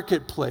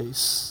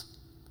marketplace,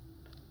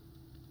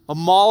 a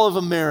Mall of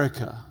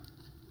America,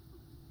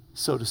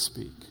 so to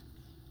speak,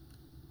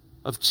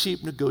 of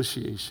cheap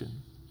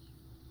negotiation.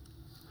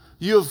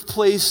 You have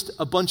placed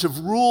a bunch of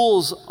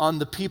rules on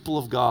the people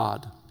of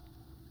God.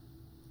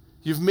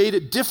 You've made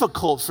it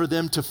difficult for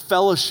them to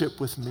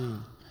fellowship with me,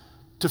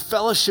 to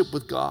fellowship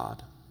with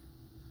God.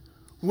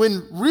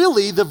 When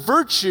really the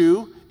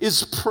virtue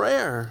is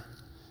prayer,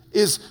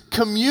 is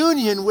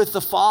communion with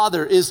the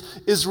Father,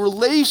 is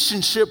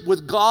relationship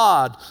with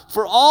God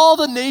for all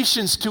the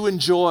nations to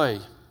enjoy.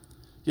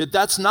 Yet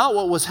that's not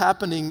what was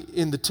happening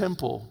in the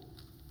temple.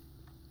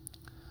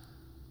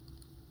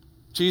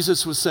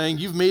 Jesus was saying,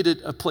 you've made it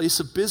a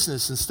place of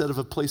business instead of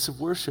a place of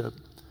worship,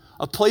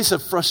 a place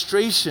of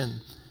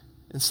frustration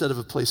instead of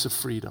a place of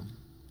freedom.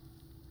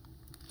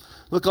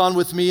 Look on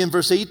with me in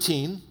verse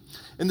 18.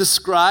 "And the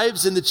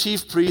scribes and the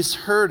chief priests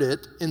heard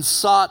it and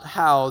sought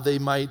how they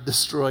might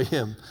destroy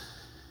him.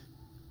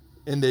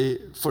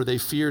 For they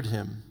feared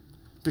him,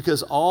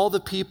 because all the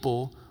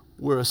people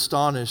were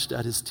astonished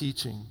at his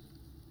teaching.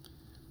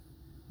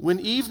 When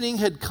evening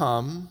had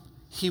come,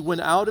 he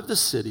went out of the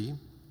city.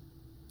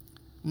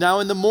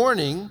 Now in the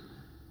morning,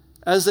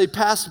 as they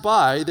passed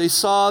by, they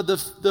saw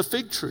the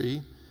fig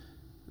tree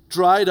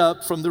dried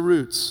up from the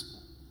roots.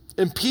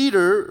 And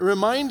Peter,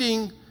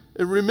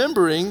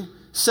 remembering,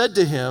 said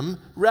to him,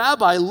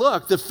 'Rabbi,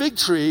 look, the fig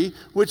tree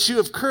which you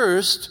have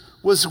cursed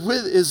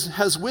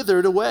has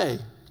withered away.'"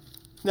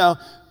 Now,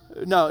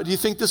 do you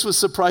think this was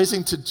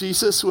surprising to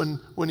Jesus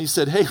when he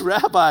said, "Hey,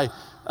 Rabbi,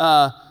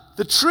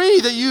 the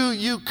tree that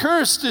you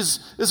cursed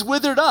is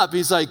withered up"?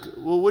 He's like,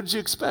 "Well, what did you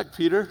expect,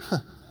 Peter?"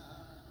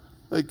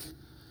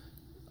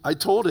 I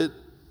told it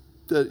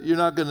that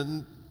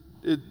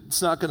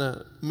it's not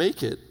gonna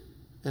make it,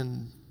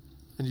 and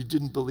you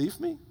didn't believe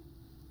me?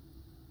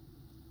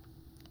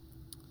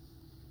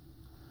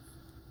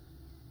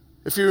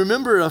 If you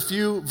remember a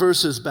few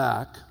verses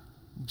back,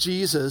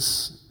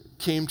 Jesus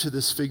came to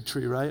this fig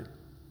tree, right?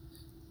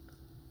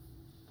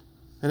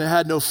 And it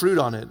had no fruit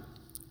on it.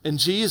 And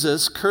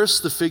Jesus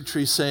cursed the fig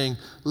tree, saying,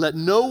 "Let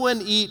no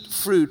one eat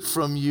fruit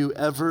from you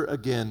ever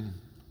again."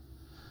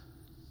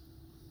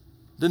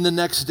 Then the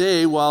next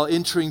day, while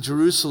entering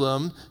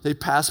Jerusalem, they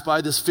passed by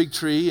this fig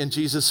tree, and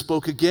Jesus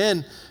spoke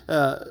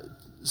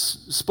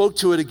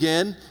to it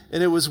again,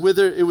 and it was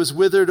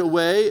withered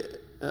away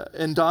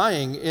and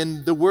dying.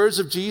 And the words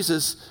of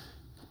Jesus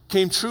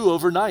came true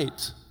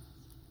overnight.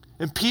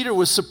 And Peter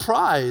was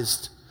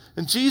surprised.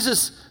 And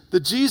the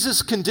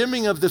Jesus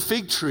condemning of the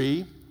fig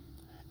tree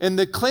and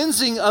the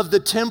cleansing of the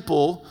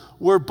temple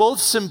were both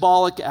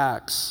symbolic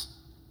acts.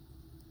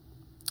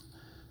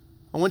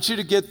 I want you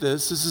to get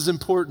this. This is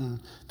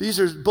important. These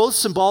are both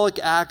symbolic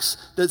acts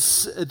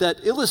that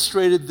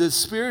illustrated the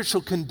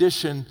spiritual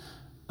condition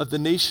of the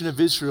nation of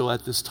Israel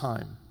at this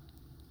time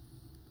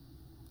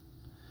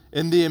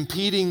and the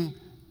impeding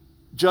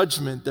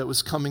judgment that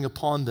was coming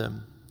upon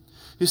them.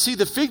 You see,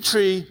 the fig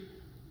tree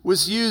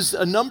was used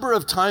a number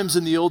of times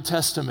in the Old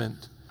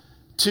Testament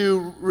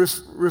to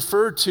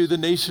refer to the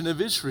nation of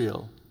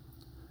Israel.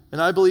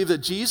 And I believe that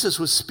Jesus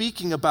was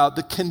speaking about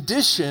the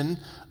condition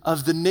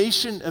of the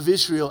nation of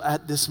Israel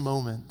at this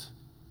moment.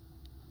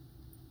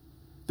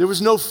 There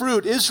was no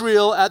fruit.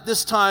 Israel at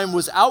this time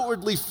was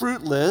outwardly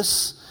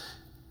fruitless,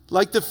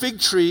 like the fig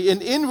tree,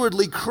 and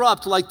inwardly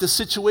corrupt, like the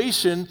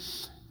situation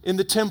in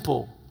the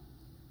temple.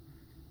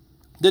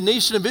 The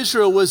nation of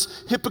Israel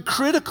was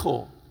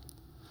hypocritical.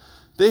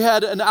 They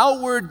had an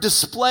outward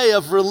display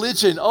of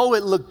religion. Oh,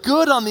 it looked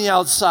good on the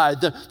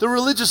outside. The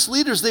religious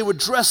leaders, they would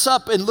dress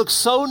up and look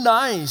so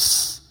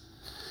nice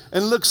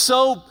and look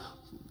so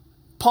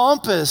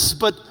pompous,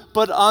 but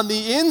on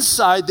the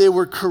inside they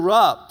were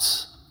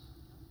corrupt.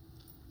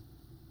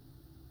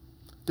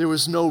 There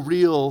was no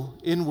real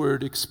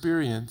inward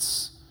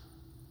experience,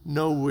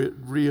 no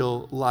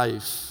real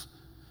life.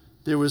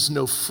 There was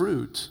no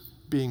fruit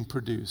being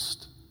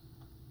produced.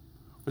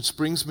 Which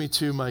brings me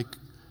to my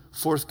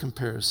fourth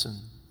comparison.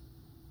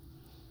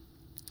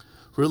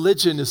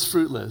 Religion is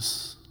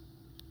fruitless.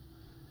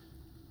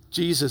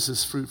 Jesus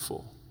is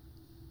fruitful.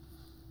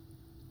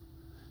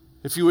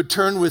 If you would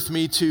turn with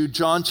me to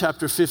John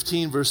chapter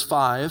 15, verse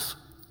 5.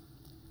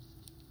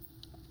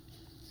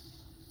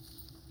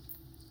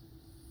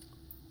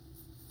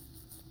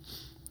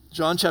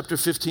 John chapter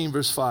 15,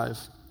 verse 5.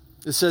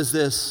 It says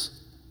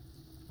this,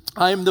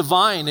 I am the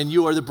vine and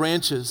you are the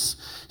branches.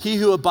 He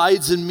who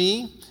abides in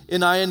me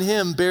and I in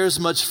him bears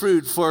much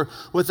fruit, for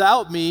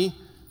without me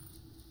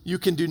you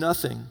can do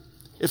nothing.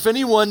 If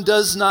anyone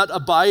does not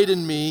abide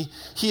in me,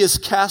 he is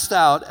cast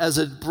out as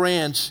a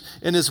branch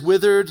and is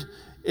withered,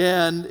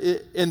 and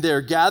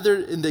they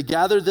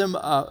gather them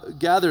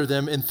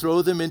and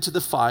throw them into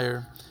the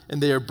fire,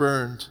 and they are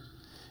burned.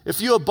 If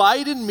you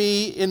abide in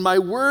me and my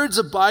words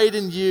abide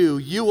in you,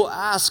 you will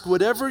ask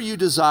whatever you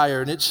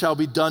desire, and it shall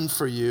be done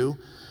for you.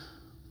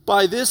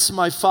 By this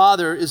my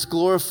Father is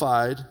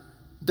glorified,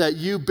 that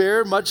you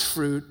bear much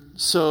fruit,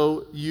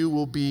 so you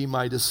will be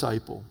my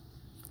disciple.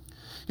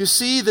 You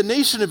see, the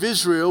nation of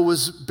Israel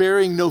was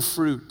bearing no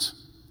fruit,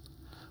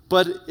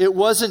 but it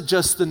wasn't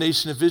just the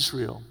nation of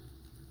Israel.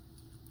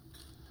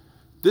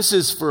 This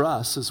is for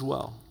us as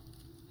well.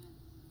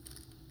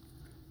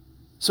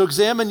 So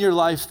examine your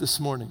life this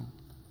morning.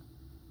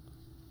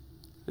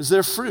 Is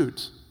there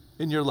fruit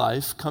in your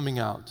life coming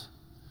out?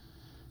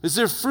 Is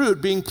there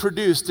fruit being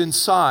produced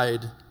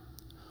inside?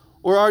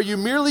 Or are you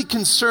merely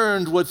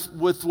concerned with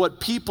what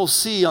people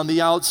see on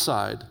the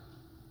outside?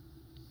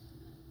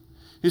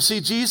 You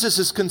see, Jesus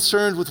is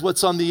concerned with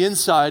what's on the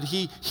inside.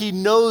 He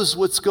knows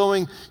what's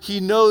going, he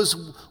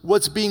knows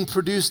what's being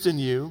produced in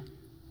you.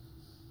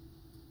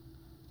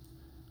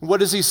 What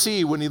does he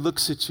see when he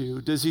looks at you?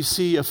 Does he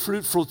see a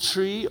fruitful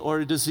tree,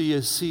 or does he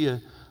see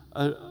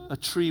a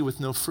tree with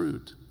no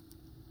fruit?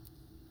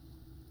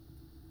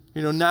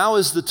 You know, now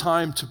is the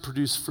time to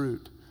produce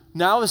fruit.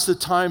 Now is the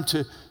time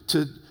to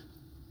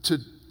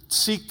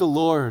seek the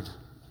Lord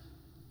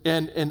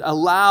and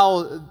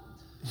allow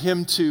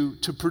him to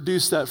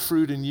produce that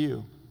fruit in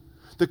you.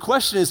 The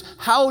question is,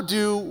 how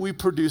do we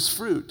produce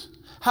fruit?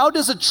 How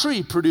does a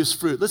tree produce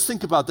fruit? Let's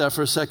think about that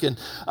for a second.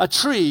 A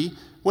tree,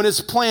 when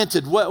it's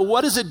planted,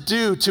 what does it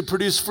do to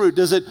produce fruit?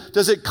 Does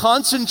it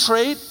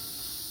concentrate?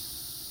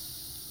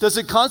 Does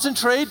it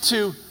concentrate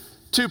to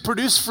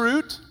produce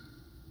fruit?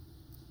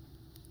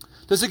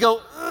 Does it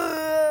go,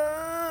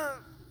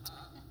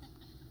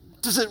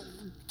 does it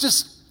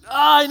just,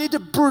 I need to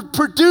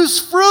produce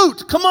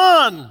fruit, come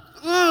on.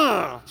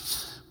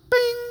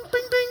 Bing,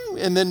 bing, bing,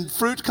 and then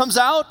fruit comes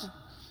out?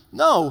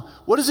 No.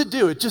 What does it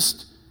do?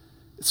 It's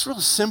real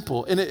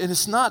simple, and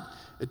it's not,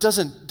 it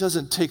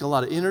doesn't take a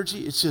lot of energy.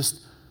 It's just,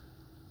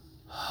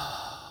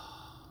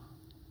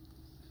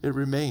 it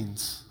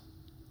remains.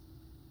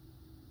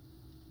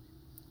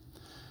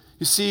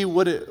 You see,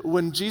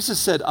 when Jesus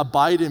said,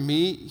 abide in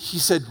me, he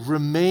said,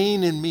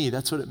 remain in me.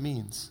 That's what it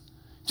means.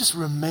 Just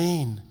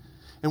remain.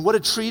 And what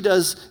a tree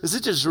does is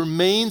it just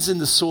remains in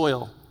the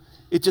soil.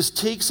 It just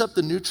takes up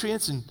the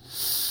nutrients and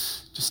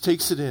just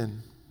takes it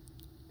in.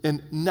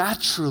 And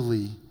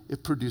naturally,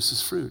 it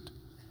produces fruit.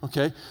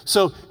 Okay?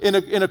 So in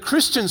a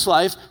Christian's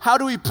life, how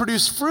do we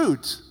produce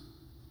fruit?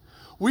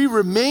 We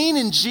remain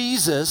in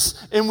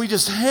Jesus and we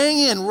just hang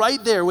in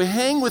right there. We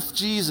hang with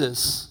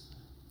Jesus.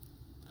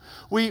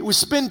 We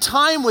spend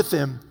time with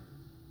him.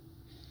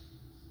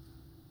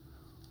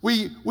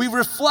 We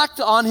reflect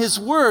on his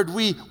word.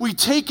 We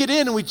take it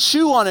in and we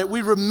chew on it.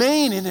 We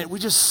remain in it. We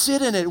just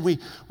sit in it. We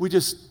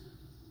just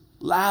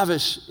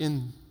lavish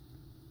in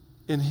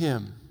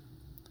him.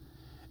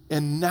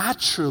 And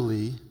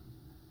naturally,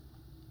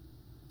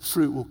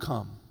 fruit will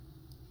come.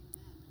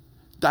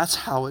 That's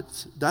how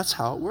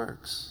it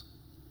works.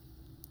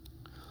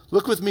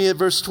 Look with me at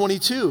verse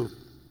 22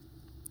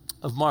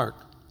 of Mark.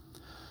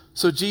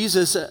 So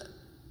Jesus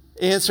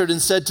answered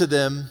and said to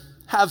them,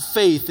 "Have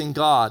faith in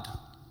God.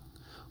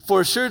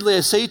 For assuredly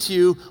I say to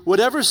you,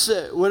 whoever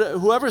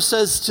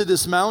says to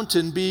this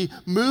mountain, 'Be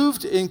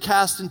moved and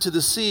cast into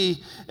the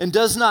sea,' and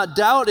does not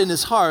doubt in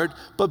his heart,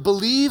 but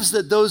believes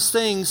that those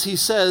things he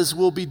says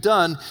will be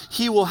done,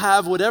 he will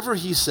have whatever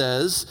he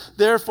says.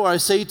 Therefore I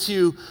say to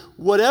you,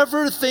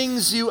 whatever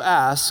things you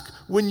ask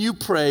when you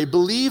pray,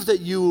 believe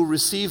that you will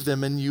receive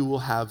them and you will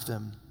have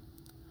them."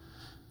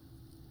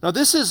 Now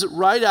this is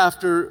right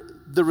after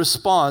the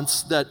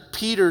response that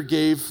Peter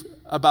gave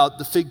about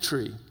the fig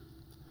tree.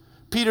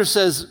 Peter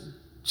says,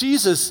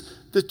 "Jesus,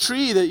 the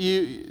tree that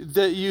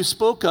you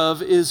spoke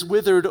of is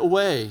withered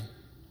away."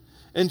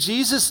 And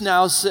Jesus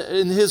now,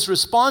 in his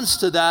response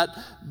to that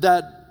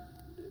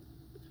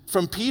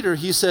from Peter,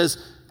 he says,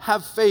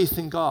 "Have faith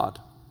in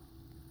God."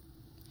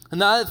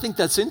 And I think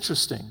that's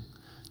interesting,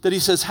 that he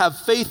says, "Have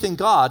faith in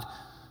God."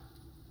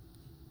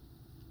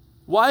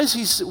 Why is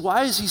he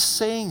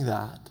saying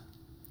that?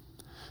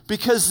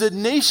 Because the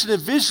nation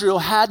of Israel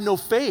had no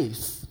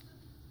faith.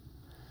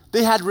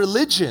 They had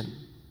religion.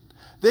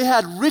 They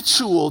had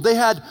ritual. They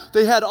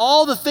had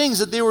all the things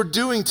that they were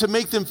doing to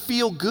make them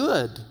feel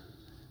good.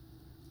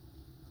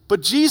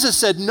 But Jesus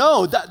said,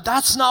 no,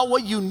 that's not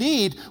what you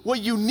need. What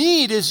you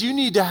need is you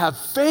need to have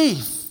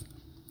faith.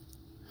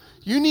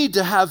 You need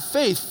to have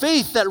faith.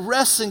 Faith that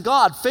rests in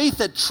God. Faith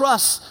that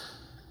trusts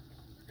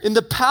in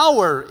the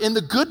power, in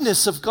the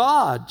goodness of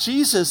God.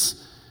 Jesus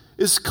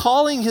is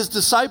calling his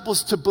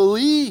disciples to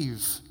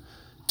believe,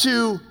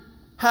 to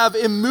have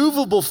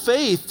immovable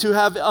faith, to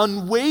have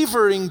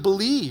unwavering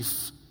belief.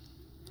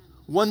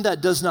 One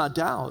that does not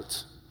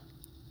doubt.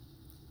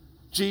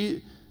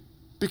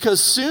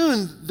 Because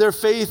soon their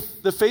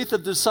faith, the faith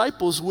of the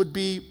disciples would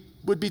be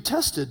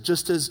tested,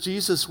 just as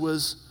Jesus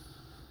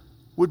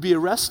would be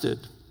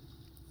arrested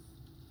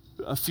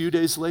a few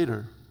days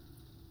later.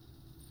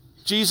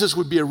 Jesus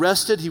would be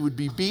arrested, he would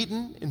be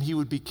beaten, and he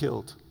would be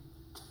killed.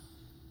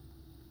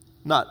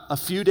 Not a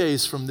few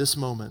days from this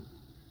moment.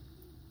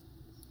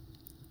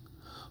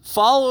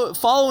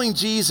 Following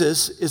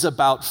Jesus is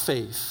about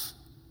faith.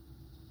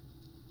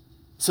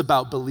 It's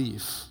about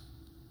belief.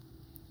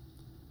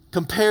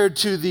 Compared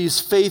to these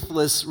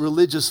faithless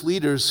religious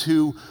leaders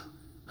who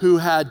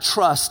had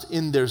trust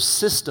in their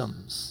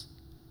systems.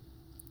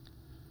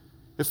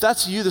 If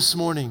that's you this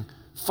morning,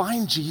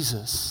 find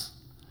Jesus.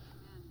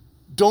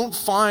 Don't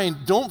find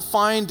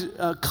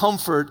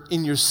comfort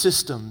in your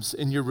systems,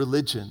 in your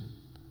religion.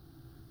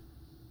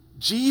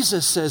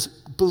 Jesus says,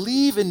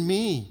 believe in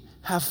me,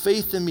 have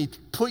faith in me,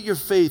 put your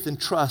faith and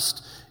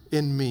trust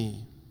in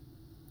me.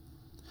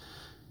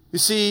 You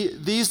see,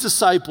 these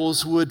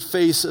disciples would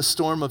face a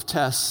storm of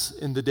tests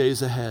in the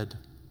days ahead.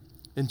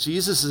 And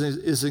Jesus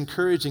is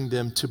encouraging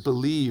them to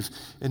believe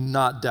and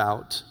not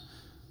doubt.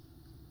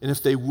 And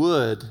if they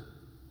would,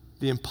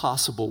 the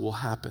impossible will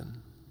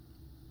happen.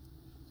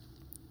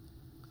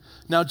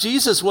 Now,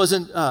 Jesus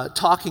wasn't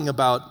talking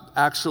about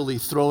actually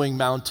throwing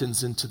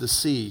mountains into the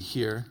sea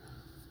here.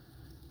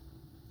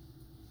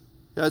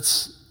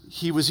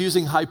 He was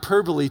using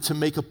hyperbole to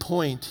make a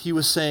point. He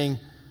was saying,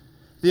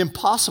 the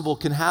impossible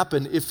can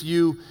happen if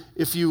you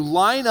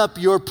line up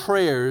your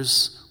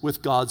prayers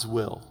with God's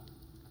will.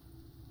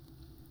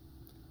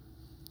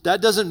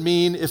 That doesn't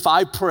mean if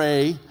I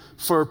pray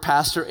for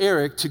Pastor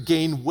Eric to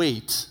gain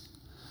weight.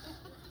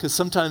 Because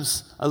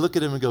sometimes I look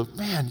at him and go,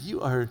 man,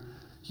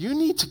 you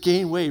need to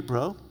gain weight,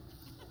 bro.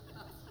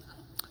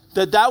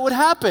 That would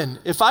happen.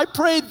 If I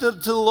prayed to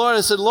the Lord,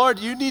 I said, Lord,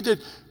 you need to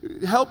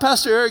help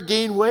Pastor Eric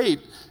gain weight.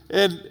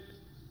 And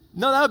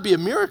no, that would be a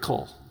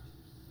miracle.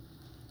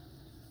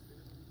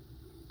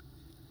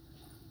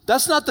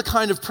 That's not the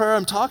kind of prayer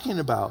I'm talking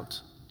about.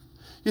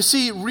 You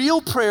see,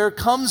 real prayer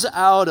comes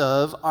out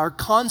of our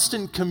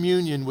constant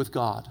communion with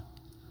God.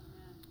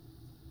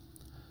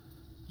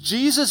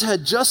 Jesus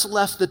had just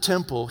left the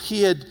temple.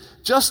 He had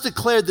just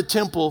declared the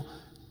temple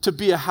to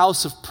be a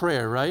house of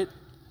prayer, right?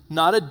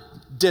 Not a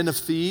den of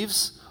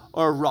thieves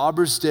or a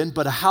robber's den,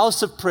 but a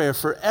house of prayer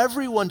for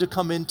everyone to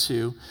come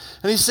into.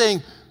 And he's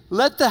saying,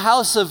 let the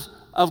house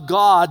of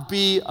God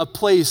be a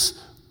place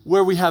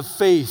where we have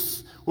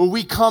faith, where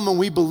we come and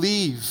we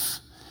believe,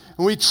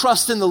 and we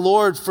trust in the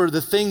Lord for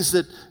the things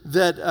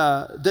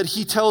that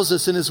He tells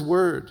us in His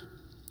Word.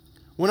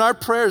 When our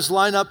prayers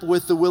line up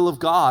with the will of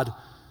God,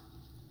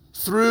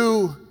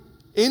 through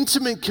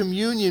intimate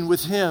communion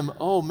with Him,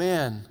 oh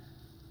man,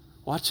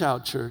 watch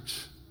out,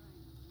 church.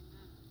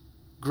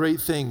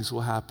 Great things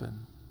will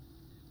happen.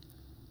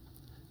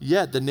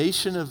 Yet the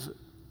nation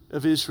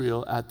of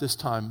Israel at this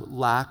time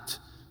lacked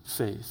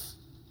faith.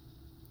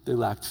 They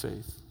lacked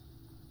faith.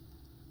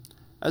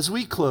 As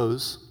we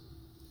close,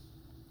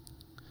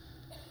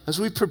 as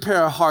we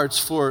prepare our hearts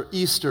for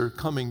Easter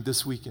coming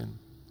this weekend,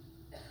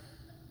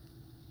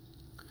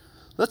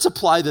 let's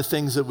apply the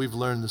things that we've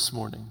learned this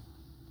morning.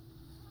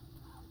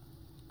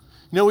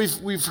 You know,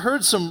 we've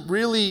heard some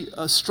really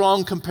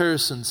strong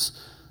comparisons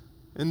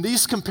And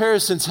these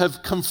comparisons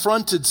have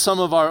confronted some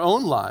of our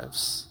own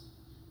lives.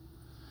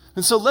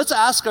 And so let's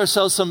ask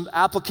ourselves some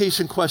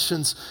application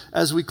questions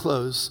as we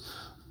close.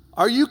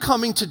 Are you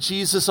coming to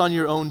Jesus on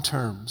your own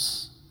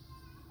terms?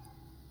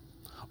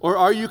 Or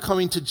are you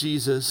coming to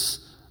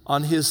Jesus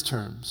on his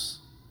terms?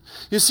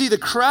 You see, the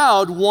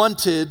crowd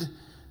wanted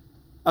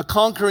a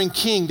conquering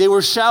king. They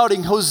were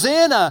shouting,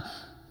 "Hosanna,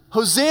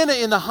 Hosanna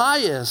in the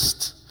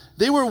highest."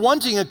 They were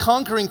wanting a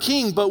conquering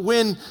king, but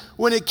when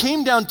it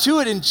came down to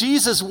it and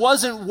Jesus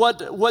wasn't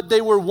what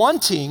they were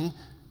wanting,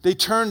 they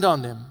turned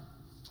on him.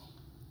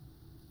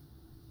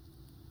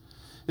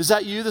 Is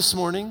that you this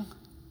morning?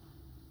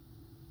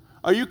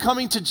 Are you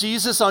coming to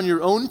Jesus on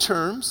your own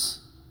terms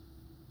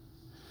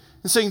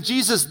and saying,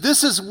 "Jesus,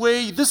 this is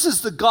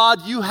the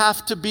God you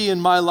have to be in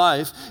my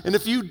life. And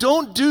if you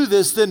don't do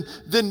this, then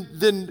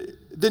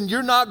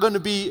you're not going to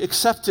be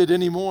accepted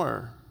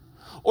anymore"?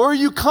 Or are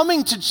you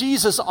coming to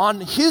Jesus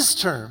on his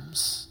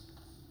terms?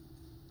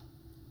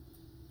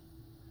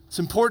 It's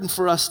important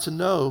for us to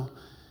know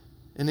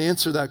and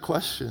answer that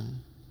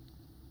question.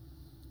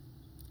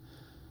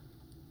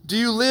 Do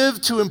you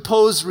live to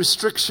impose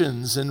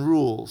restrictions and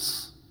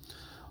rules?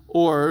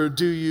 Or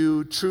do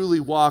you truly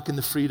walk in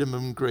the freedom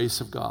and grace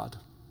of God?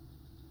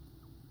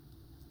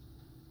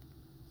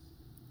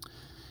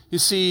 You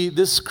see,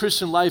 this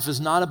Christian life is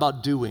not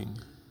about doing.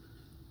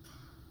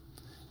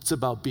 It's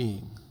about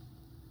being.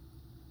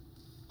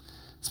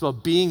 It's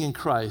about being in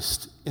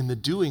Christ, and the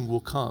doing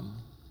will come.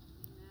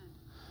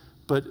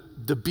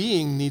 But the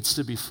being needs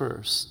to be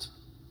first.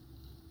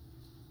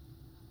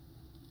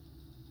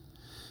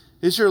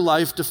 Is your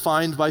life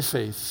defined by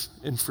faith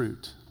and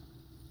fruit?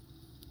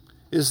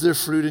 Is there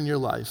fruit in your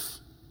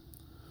life?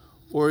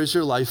 Or is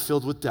your life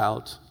filled with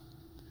doubt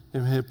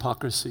and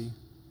hypocrisy?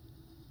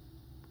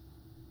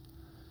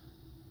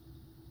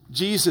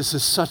 Jesus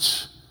is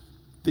such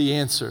the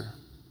answer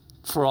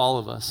for all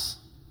of us.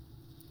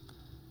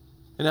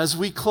 And as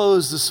we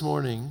close this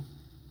morning,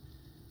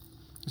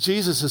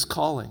 Jesus is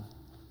calling.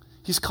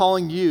 He's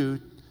calling you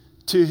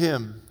to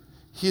him.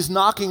 He's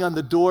knocking on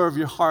the door of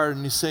your heart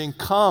and he's saying,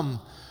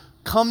 come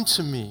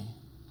to me.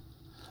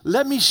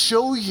 Let me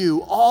show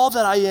you all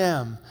that I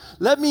am.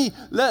 Let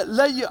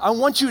you, I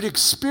want you to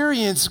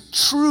experience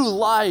true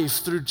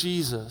life through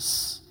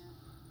Jesus.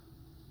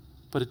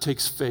 But it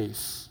takes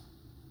faith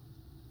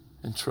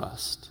and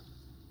trust.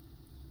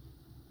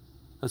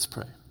 Let's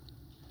pray.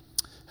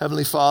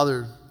 Heavenly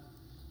Father,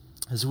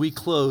 as we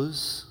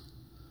close,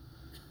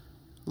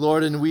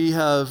 Lord, and we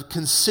have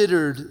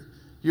considered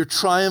your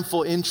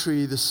triumphal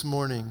entry this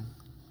morning,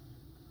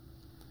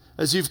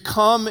 as you've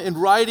come and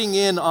riding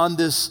in on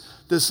this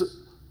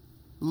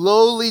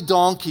lowly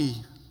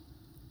donkey,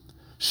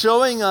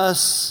 showing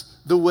us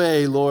the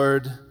way,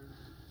 Lord,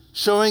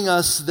 showing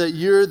us that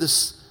you're the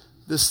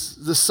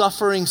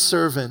suffering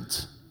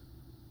servant,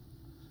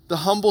 the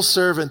humble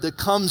servant that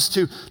comes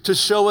to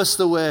show us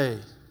the way.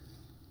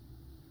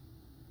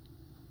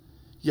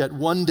 Yet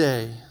one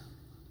day,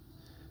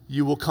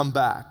 you will come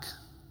back.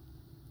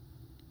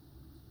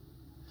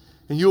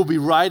 And you will be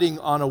riding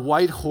on a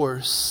white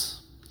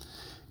horse.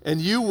 And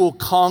you will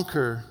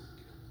conquer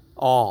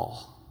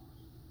all.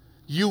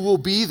 You will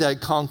be that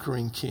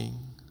conquering king.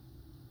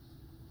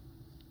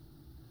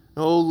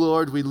 Oh,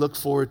 Lord, we look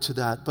forward to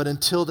that. But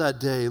until that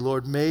day,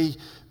 Lord, may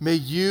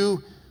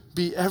you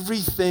be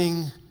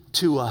everything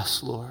to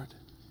us, Lord.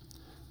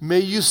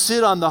 May you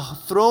sit on the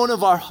throne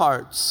of our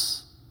hearts.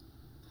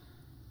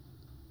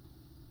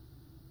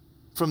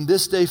 From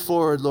this day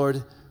forward,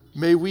 Lord,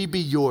 may we be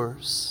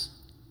yours.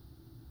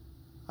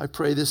 I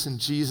pray this in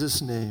Jesus'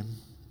 name.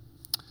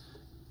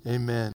 Amen.